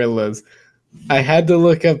was Gorillaz. I had to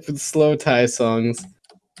look up Slow Tie songs.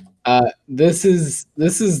 This is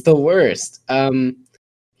the worst.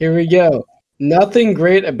 Here we go. Nothing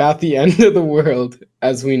great about the end of the world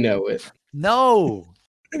as we know it. No.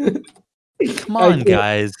 Come on,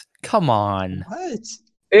 guys. Come on. What?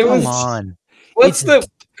 Come on.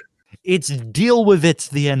 It's Deal With It's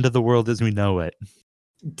the End of the World as we know it.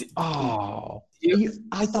 Oh.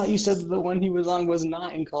 I thought you said the one he was on was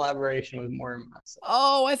not in collaboration with Muramasa.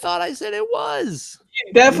 Oh, I thought I said it was.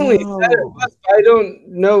 You definitely said it was. I don't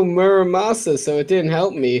know Muramasa, so it didn't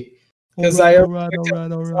help me. Because all not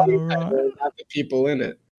the people in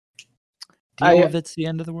it. Deal With It's the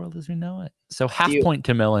End of the World as we know it. So half point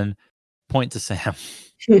to Millen, point to Sam.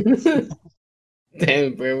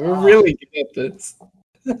 Damn, bro, we're really good at this.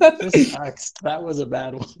 This sucks. That was a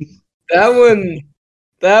bad one.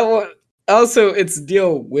 That one. Also, it's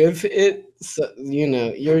Deal With It. So, you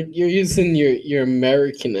know, you're using your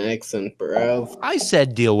American accent, bro. I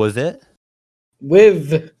said Deal With It.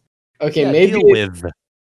 With. Okay, yeah, maybe. Deal With.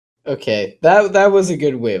 Okay, that was a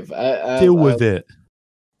good with. Deal with it.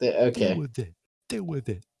 Okay. Deal with it. Deal with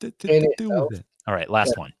it. Deal with it. All right,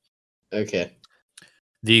 last one. Okay.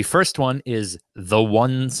 The first one is the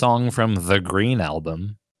one song from the Green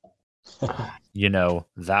album. You know,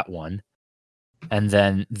 that one. And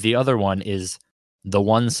then the other one is the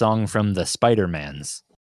one song from the Spider-Mans.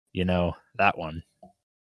 You know, that one.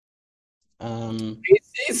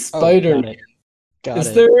 Spider-Man.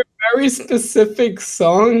 Is there a very specific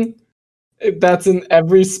song that's in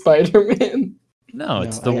every Spider-Man? No,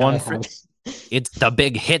 it's the one for... It's the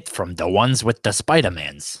big hit from the ones with the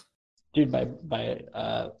Spider-Mans. Dude, by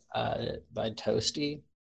Toasty.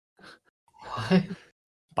 What?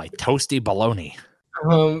 By Toasty Baloney.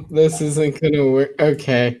 This isn't gonna work.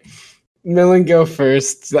 Okay, Millen, go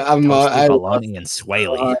first. Toasty Baloney and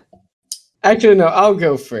Swaley. Actually, no, I'll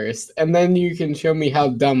go first, and then you can show me how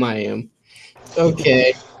dumb I am.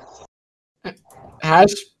 Okay.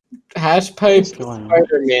 Hash pipe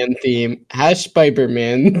Spider-Man theme. Hash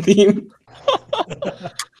Spider-Man theme.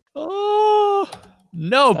 Oh,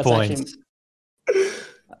 no that's points.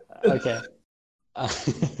 Okay.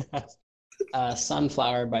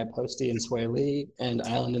 Sunflower by Posty and Sway Lee, and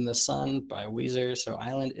Island in the Sun by Weezer. So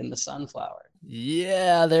Island in the Sunflower.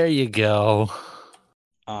 Yeah, there you go.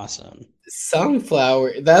 Awesome.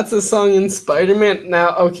 Sunflower. That's a song in Spider-Man.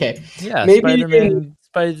 Now, okay. Yeah, maybe Spider-Man.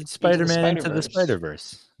 Spider-Man to the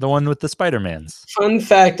Spider-Verse. The one with the Spider-Mans. Fun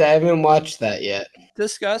fact, I haven't watched that yet.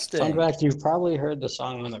 Disgusting. Fun fact, you've probably heard the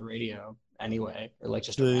song on the radio anyway, or like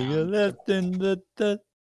just around. Left in the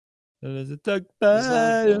There's a tug Is by.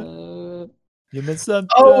 that, You meant something.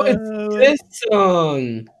 Oh, it's this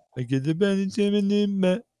song. I get the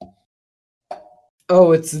band.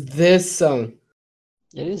 Oh, it's this song.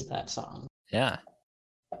 it is that song. Yeah.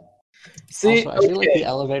 See, Also, I feel like the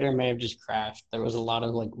elevator may have just crashed. There was a lot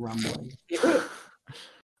of like rumbling.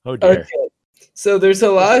 Oh dear. okay. So there's a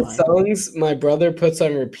lot of That's fine. songs my brother puts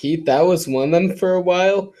on repeat. That was one of them for a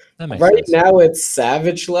while. That makes Right sense. now it's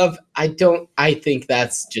Savage Love. I think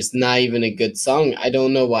that's just not even a good song. I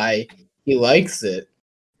don't know why he likes it.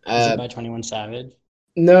 Is it by 21 Savage?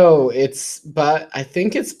 No, I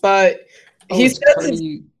think it's by Oh, he it's says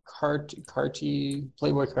it's- Carti,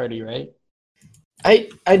 Playboy Carti, right? I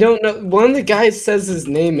don't know. One of the guys says his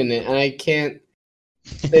name in it, and I can't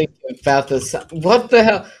think about this. What the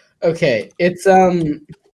hell? Okay, it's Jason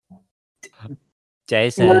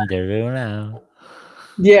Derulo.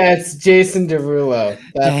 yeah, it's Jason Derulo.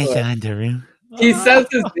 That's what. Jason Derulo. He says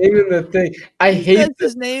his name in the thing. I He hate says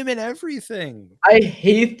this. his name in everything. I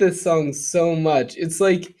hate this song so much. It's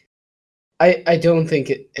like I don't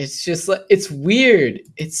think it's just like it's weird.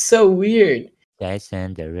 It's so weird.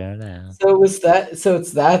 Jason Derulo. So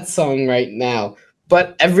it's that song right now.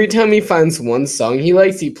 But every time he finds one song he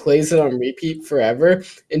plays it on repeat forever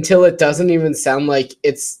until it doesn't even sound like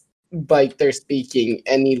it's like they're speaking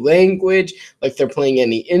any language, like they're playing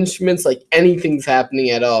any instruments, like anything's happening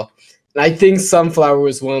at all. And I think Sunflower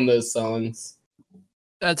was one of those songs.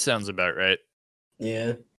 That sounds about right.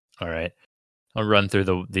 Yeah. All right. I'll run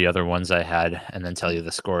through the other ones I had and then tell you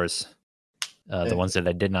the scores. The ones that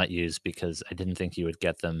I did not use because I didn't think you would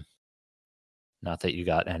get them. Not that you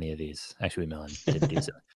got any of these. Actually, Millen didn't use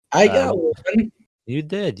it. I got one. You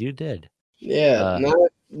did. Yeah, not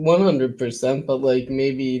 100%, but like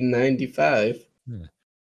maybe 95.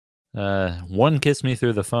 One Kiss Me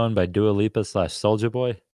Through the Phone by Dua Lipa / Soulja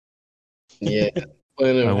Boy. Yeah.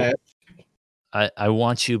 I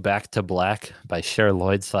Want You Back to Black by Cher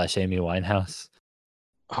Lloyd / Amy Winehouse,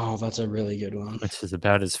 Oh, that's a really good one. which is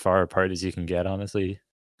about as far apart as you can get, honestly,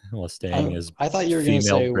 while staying as I thought you were going to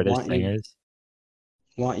female say British Want singers.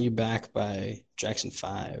 You Back by Jackson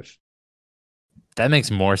 5. That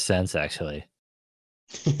makes more sense, actually.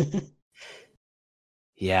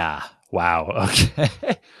 Yeah. Wow. Okay.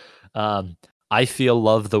 I Feel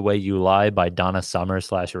Love the Way You Lie by Donna Summer /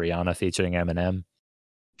 Rihanna featuring Eminem.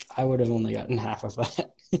 I would have only gotten half of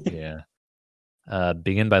that. Yeah.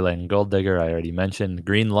 Begin by Len Gold Digger, I already mentioned.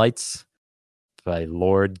 Green Lights by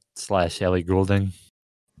Lord / Ellie Goulding.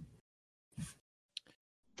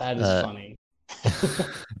 That is funny.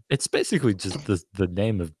 It's basically just the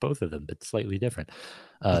name of both of them, but slightly different.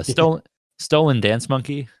 Stolen Dance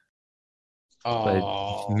Monkey by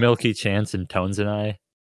Oh, Milky Chance and Tones and I.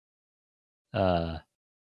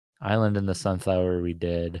 Island in the Sunflower we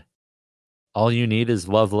did. All You Need Is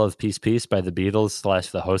Love, Love, Peace, Peace by the Beatles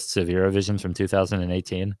 / the hosts of Eurovision from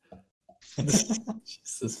 2018.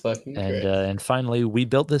 Jesus fucking Christ. And finally, We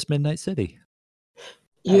Built This Midnight City.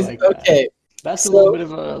 like that. Okay. that's a So- little bit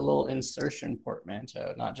of a little insertion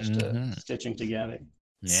portmanteau, not just a stitching together.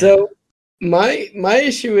 Yeah. So my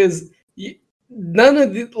issue is none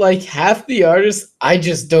of the like half the artists I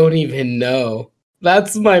just don't even know.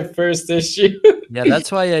 That's my first issue. Yeah,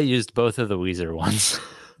 that's why I used both of the Weezer ones.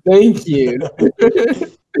 Thank you.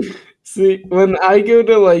 See, when I go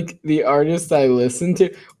to like the artists I listen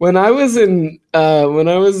to, when I was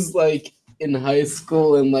like in high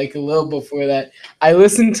school and like a little before that, I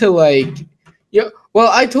listened to like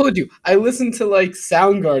I told you, I listened to like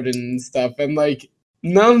Soundgarden and stuff, and like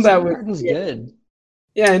none of that was good.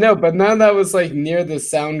 Yeah, I know, but none of that was like near the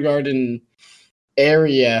Soundgarden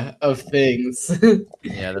area of things.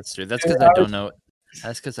 Yeah, that's true. That's because I don't know.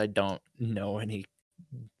 That's because I don't know any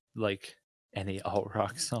alt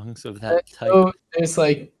rock songs of that type. Oh, there's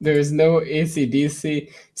no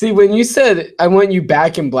AC/DC. See, when you said I Want You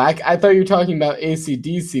Back in Black, I thought you were talking about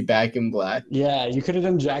AC/DC Back in Black. Yeah, you could have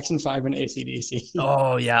done Jackson 5 and AC/DC.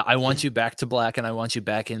 Oh yeah, I Want You Back to Black and I Want You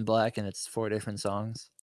Back in Black, and it's 4 different songs.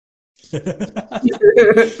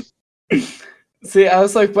 See, I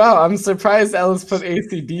was like, wow, I'm surprised Ellis put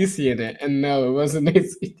AC/DC in it, and no, it wasn't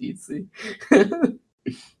AC/DC.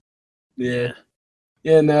 Yeah.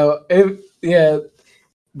 Yeah, no, I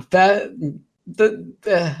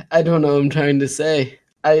don't know what I'm trying to say.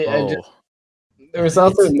 There was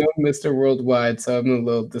also no Mr. Worldwide, so I'm a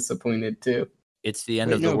little disappointed too. It's the end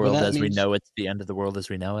Wait, of the no, but world that as we means- know it's the end of the world as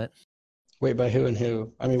we know it. Wait, by who and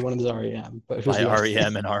who? I mean, one of them's REM, but who's By the other?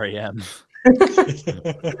 REM and REM.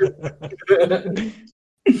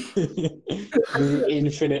 The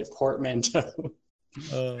infinite portmanteau.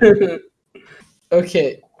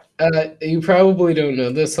 Okay, You probably don't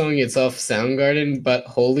know this song. It's off Soundgarden, but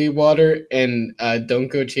Holy Water and Don't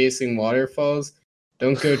Go Chasing Waterfalls.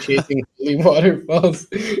 Don't go chasing holy waterfalls.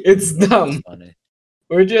 It's dumb. Funny.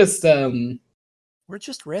 We're just riffing.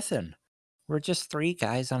 We're just three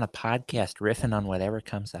guys on a podcast riffing on whatever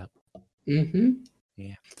comes up. Mm-hmm.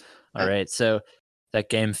 Yeah. All right. So that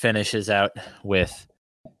game finishes out with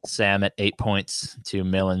Sam at 8 points to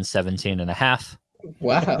Millen 17.5.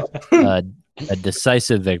 Wow. A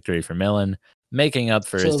decisive victory for Millen, making up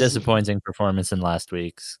for his disappointing performance in last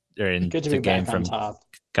week's the game from a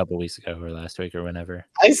couple weeks ago or last week or whenever.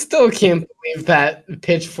 I still can't believe that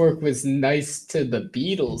Pitchfork was nice to the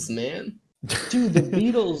Beatles, man. Dude, the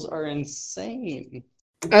Beatles are insane.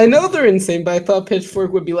 I know they're insane, but I thought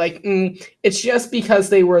Pitchfork would be like, it's just because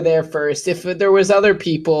they were there first. If there was other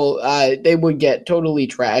people, they would get totally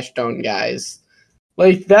trashed on, guys.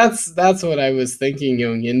 Like, that's what I was thinking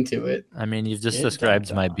going into it. I mean, you've just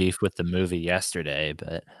described my beef with the movie yesterday,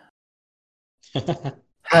 but...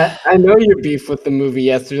 I know your beef with the movie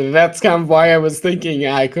yesterday. That's kind of why I was thinking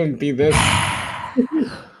I couldn't be this.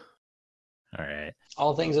 All right.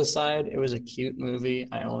 All things aside, it was a cute movie.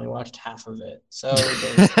 I only watched half of it. So,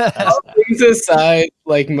 all things aside,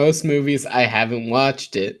 like most movies, I haven't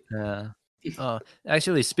watched it.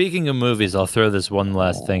 Actually, speaking of movies, I'll throw this one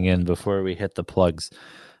last thing in before we hit the plugs.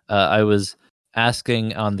 I was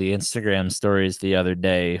asking on the Instagram stories the other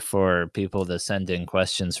day for people to send in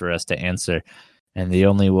questions for us to answer. And the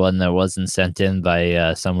only one that wasn't sent in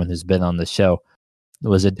by someone who's been on the show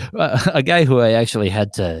was a guy who I actually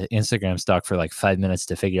had to Instagram stalk for like 5 minutes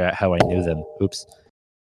to figure out how I knew them. Oops.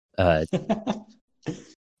 But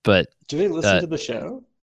do they listen to the show?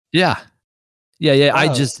 Yeah.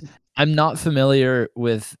 Oh. I'm not familiar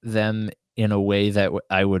with them in a way that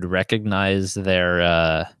I would recognize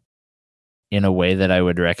their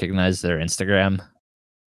Instagram,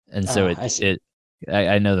 and so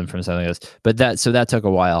I know them from something else. But that took a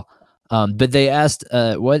while. But they asked,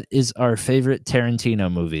 what is our favorite Tarantino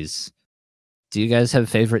movies? Do you guys have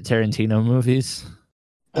favorite Tarantino movies?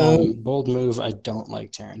 Bold move. I don't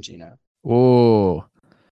like Tarantino. Oh,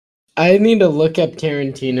 I need to look up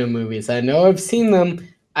Tarantino movies. I know I've seen them.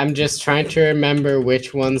 I'm just trying to remember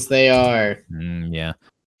which ones they are. Yeah.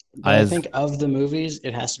 I think of the movies,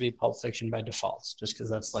 it has to be Pulp Fiction by default, just because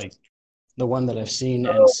that's like the one that I've seen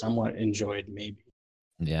and somewhat enjoyed, maybe.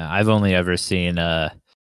 Yeah, I've only ever seen the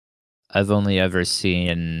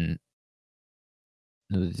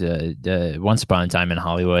Once Upon a Time in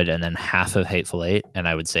Hollywood and then half of Hateful Eight, and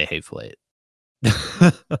I would say Hateful Eight.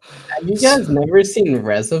 Have you guys never seen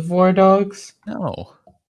Reservoir Dogs? No.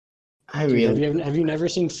 Have you never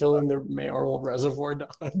seen Phil and the Mayoral Reservoir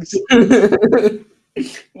Dogs?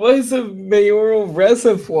 What is a Mayoral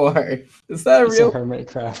Reservoir? Is that it's real? A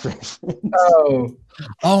Hermitcraft reference.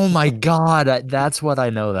 Oh my God, that's what I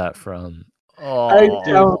know that from. Oh, I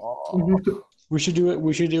don't. We should do it.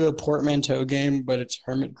 We should do a portmanteau game, but it's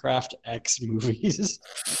Hermitcraft X movies.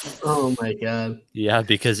 Oh my God! Yeah,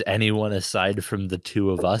 because anyone aside from the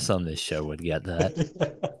two of us on this show would get that.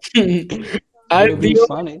 It'd be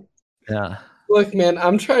funny. Yeah. Look, man,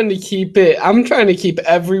 I'm trying to keep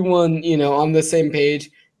everyone, on the same page.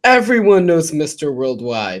 Everyone knows Mr.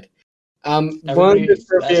 Worldwide.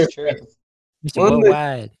 That's true. Mr.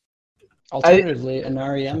 Worldwide. Alternatively, an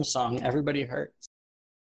REM song, Everybody Hurts.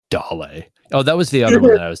 Dale. Oh, that was the other one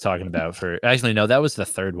that I was talking about. Actually, no, that was the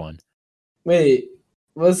third one. Wait,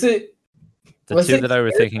 was it? The two that I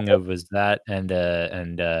was thinking of was that and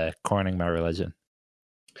Corning My Religion.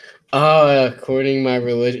 Oh, Courting My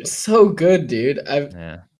Religion. So good, dude.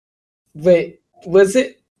 Wait, was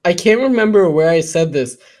it? I can't remember where I said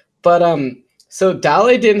this, but so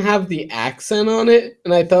Dale didn't have the accent on it,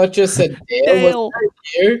 and I thought it just said Dale. Was that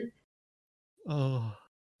here? Oh,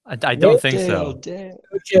 I don't think so. Dale.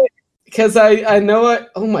 Okay, because I know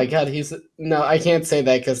oh my God, no, I can't say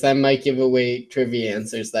that because that might give away trivia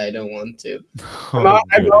answers that I don't want to.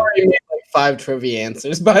 I've already made like 5 trivia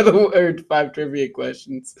answers, by the way, or 5 trivia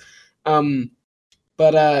questions.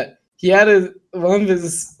 But he had one of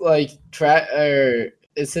his like track, or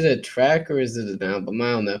is it a track or is it an album?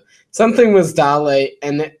 I don't know. Something was Dale,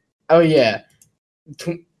 and I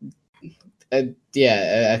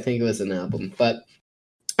think it was an album, but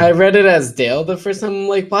I read it as Dale the first time. I'm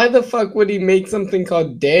like, why the fuck would he make something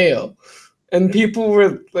called Dale? And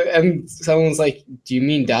someone was like, do you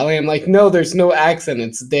mean Dale? I'm like, no, there's no accent.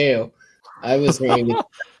 It's Dale. I was hearing it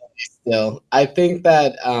still. I think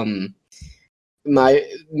that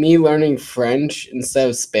me learning French instead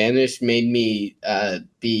of Spanish made me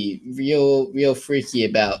be real freaky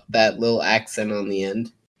about that little accent on the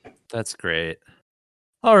end. That's great.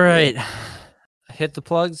 All right. hit the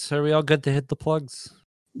plugs? Are we all good to hit the plugs?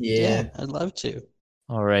 Yeah. I'd love to.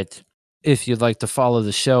 All right. If you'd like to follow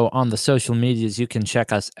the show on the social medias, you can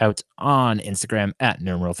check us out on Instagram at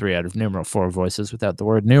numeral3 out of numeral 4 voices without the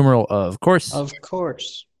word numeral, of course. Of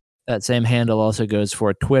course. That same handle also goes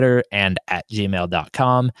for Twitter and at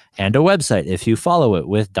gmail.com and a website if you follow it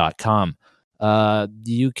with .com.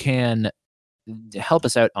 You can help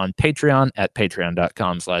us out on Patreon at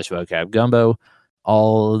patreon.com/vocabgumbo.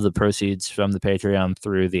 All the proceeds from the Patreon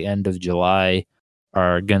through the end of July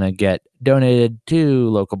are going to get donated to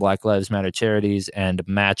local Black Lives Matter charities and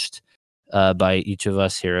matched by each of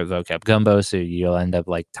us here at Vocab Gumbo. So you'll end up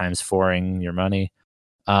like times 4ing your money.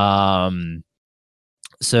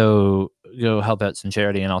 So go help out some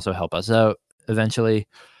charity and also help us out eventually.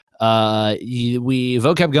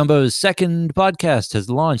 Vocab Gumbo's second podcast has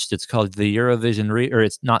launched. It's called the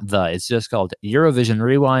Eurovision it's just called Eurovision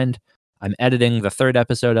Rewind. I'm editing the 3rd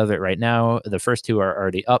episode of it right now. The first 2 are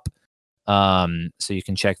already up. So you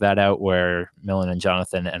can check that out, where Millen and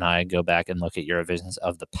Jonathan and I go back and look at Eurovisions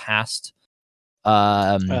of the past.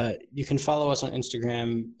 You can follow us on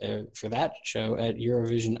Instagram for that show at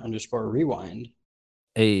Eurovision_rewind.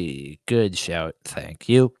 A good shout. Thank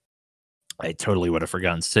you. I totally would have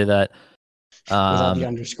forgotten to say that. Without the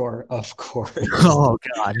underscore, of course. Oh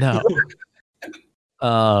God, no.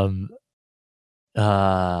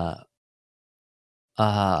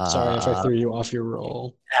 Sorry if I threw you off your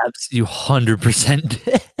roll. You 100%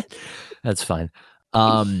 did. That's fine.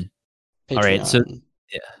 All right, so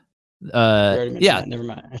yeah. Never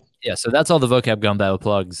mind. Yeah, so that's all the Vocab Gumbo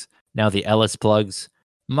plugs. Now the Ellis plugs.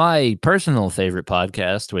 My personal favorite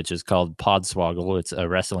podcast, which is called Podswoggle, it's a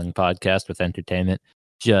wrestling podcast with entertainment,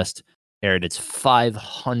 just aired its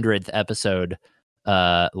 500th episode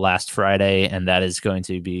last Friday, and that is going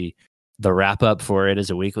to be the wrap up for it as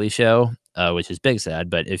a weekly show, which is big sad.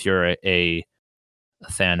 But if you're a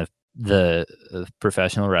fan of the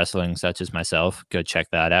professional wrestling, such as myself, go check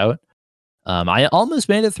that out. I almost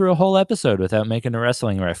made it through a whole episode without making a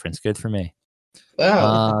wrestling reference. Good for me.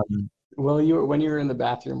 Wow. Well, when you were in the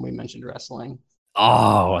bathroom, we mentioned wrestling.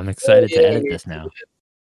 Oh, I'm excited to edit this now.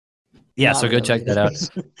 Yeah, so go check that out.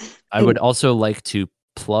 I would also like to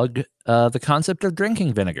plug the concept of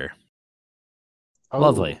drinking vinegar. Oh.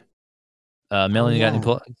 Lovely. Millen, you got any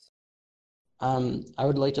plugs? I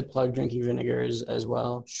would like to plug drinking vinegars as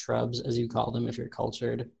well, shrubs as you call them if you're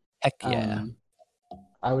cultured. Heck yeah.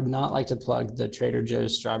 I would not like to plug the Trader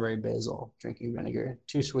Joe's strawberry basil drinking vinegar.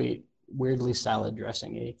 Too sweet, weirdly salad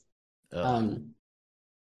dressing-y.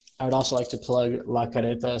 I would also like to plug La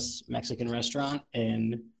Carretas Mexican restaurant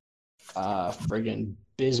in friggin'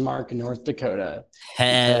 Bismarck, North Dakota.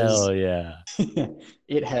 Hell yeah.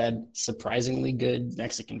 It had surprisingly good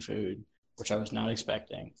Mexican food, which I was not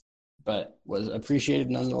expecting, but was appreciated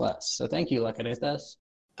nonetheless. So thank you, La Carretas.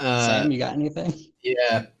 Sam, you got anything?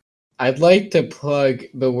 Yeah. I'd like to plug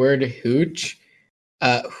the word hooch.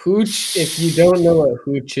 Hooch, if you don't know what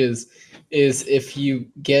hooch is if you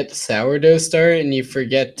get sourdough starter and you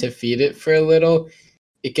forget to feed it for a little,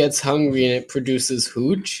 it gets hungry and it produces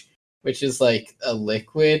hooch, which is like a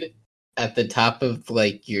liquid at the top of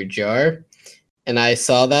like your jar. And I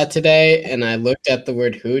saw that today and I looked at the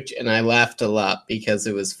word hooch and I laughed a lot because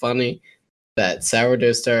it was funny that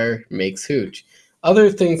sourdough starter makes hooch. Other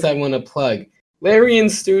things I want to plug. Larian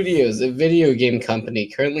Studios, a video game company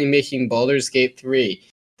currently making Baldur's Gate 3.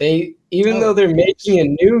 Though they're making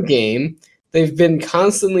a new game, they've been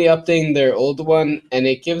constantly updating their old one, and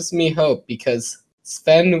it gives me hope because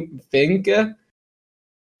Sven Vinga,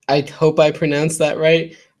 I hope I pronounced that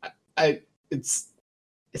right. Is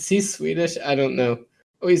he Swedish? I don't know.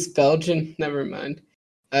 Oh, he's Belgian? Never mind.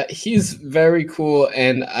 He's very cool,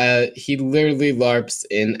 and he literally LARPs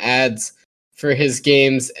in ads for his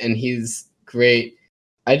games, and he's great.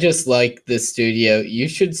 I just like this studio. You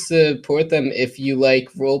should support them if you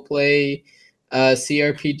like roleplay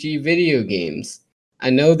CRPG video games.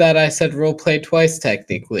 I know that I said roleplay twice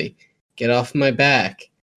technically. Get off my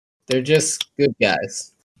back. They're just good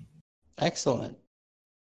guys. Excellent.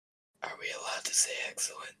 Are we allowed to say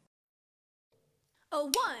excellent? A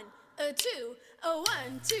 1, a 2, a 1,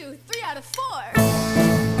 2, 3 out of 4.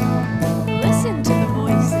 Listen to the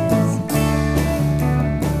voices.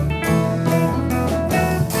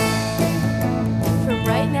 From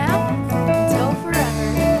right now till forever.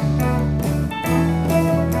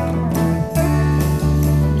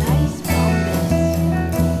 Nice bonus.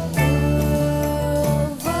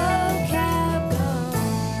 Vocab Gumbo.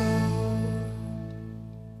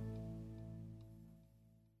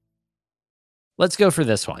 Let's go for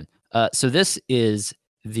this one. So this is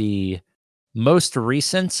the most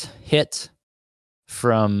recent hit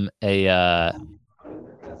from a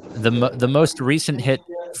the most recent hit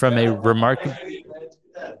from a remarkable. Take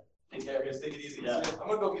care, guys. Take it easy. Yeah. I'm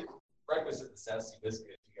gonna go get breakfast at the Sassy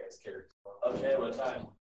Biscuit. If you guys care. Okay, what time?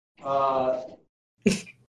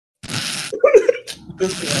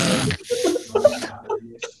 This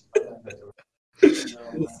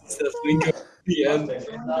is definitely going to the end.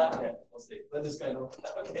 Okay, we'll see. Let this guy know.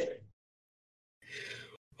 Okay.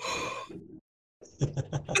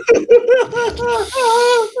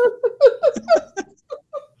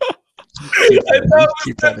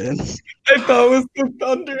 Keep that in. I thought it was the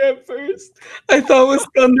thunder at first.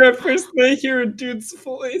 And I hear a dude's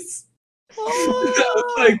voice. I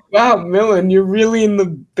was like, wow, Millen, you're really in the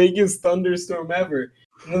biggest thunderstorm ever.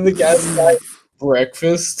 And then the guy's like,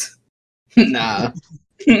 breakfast? Nah.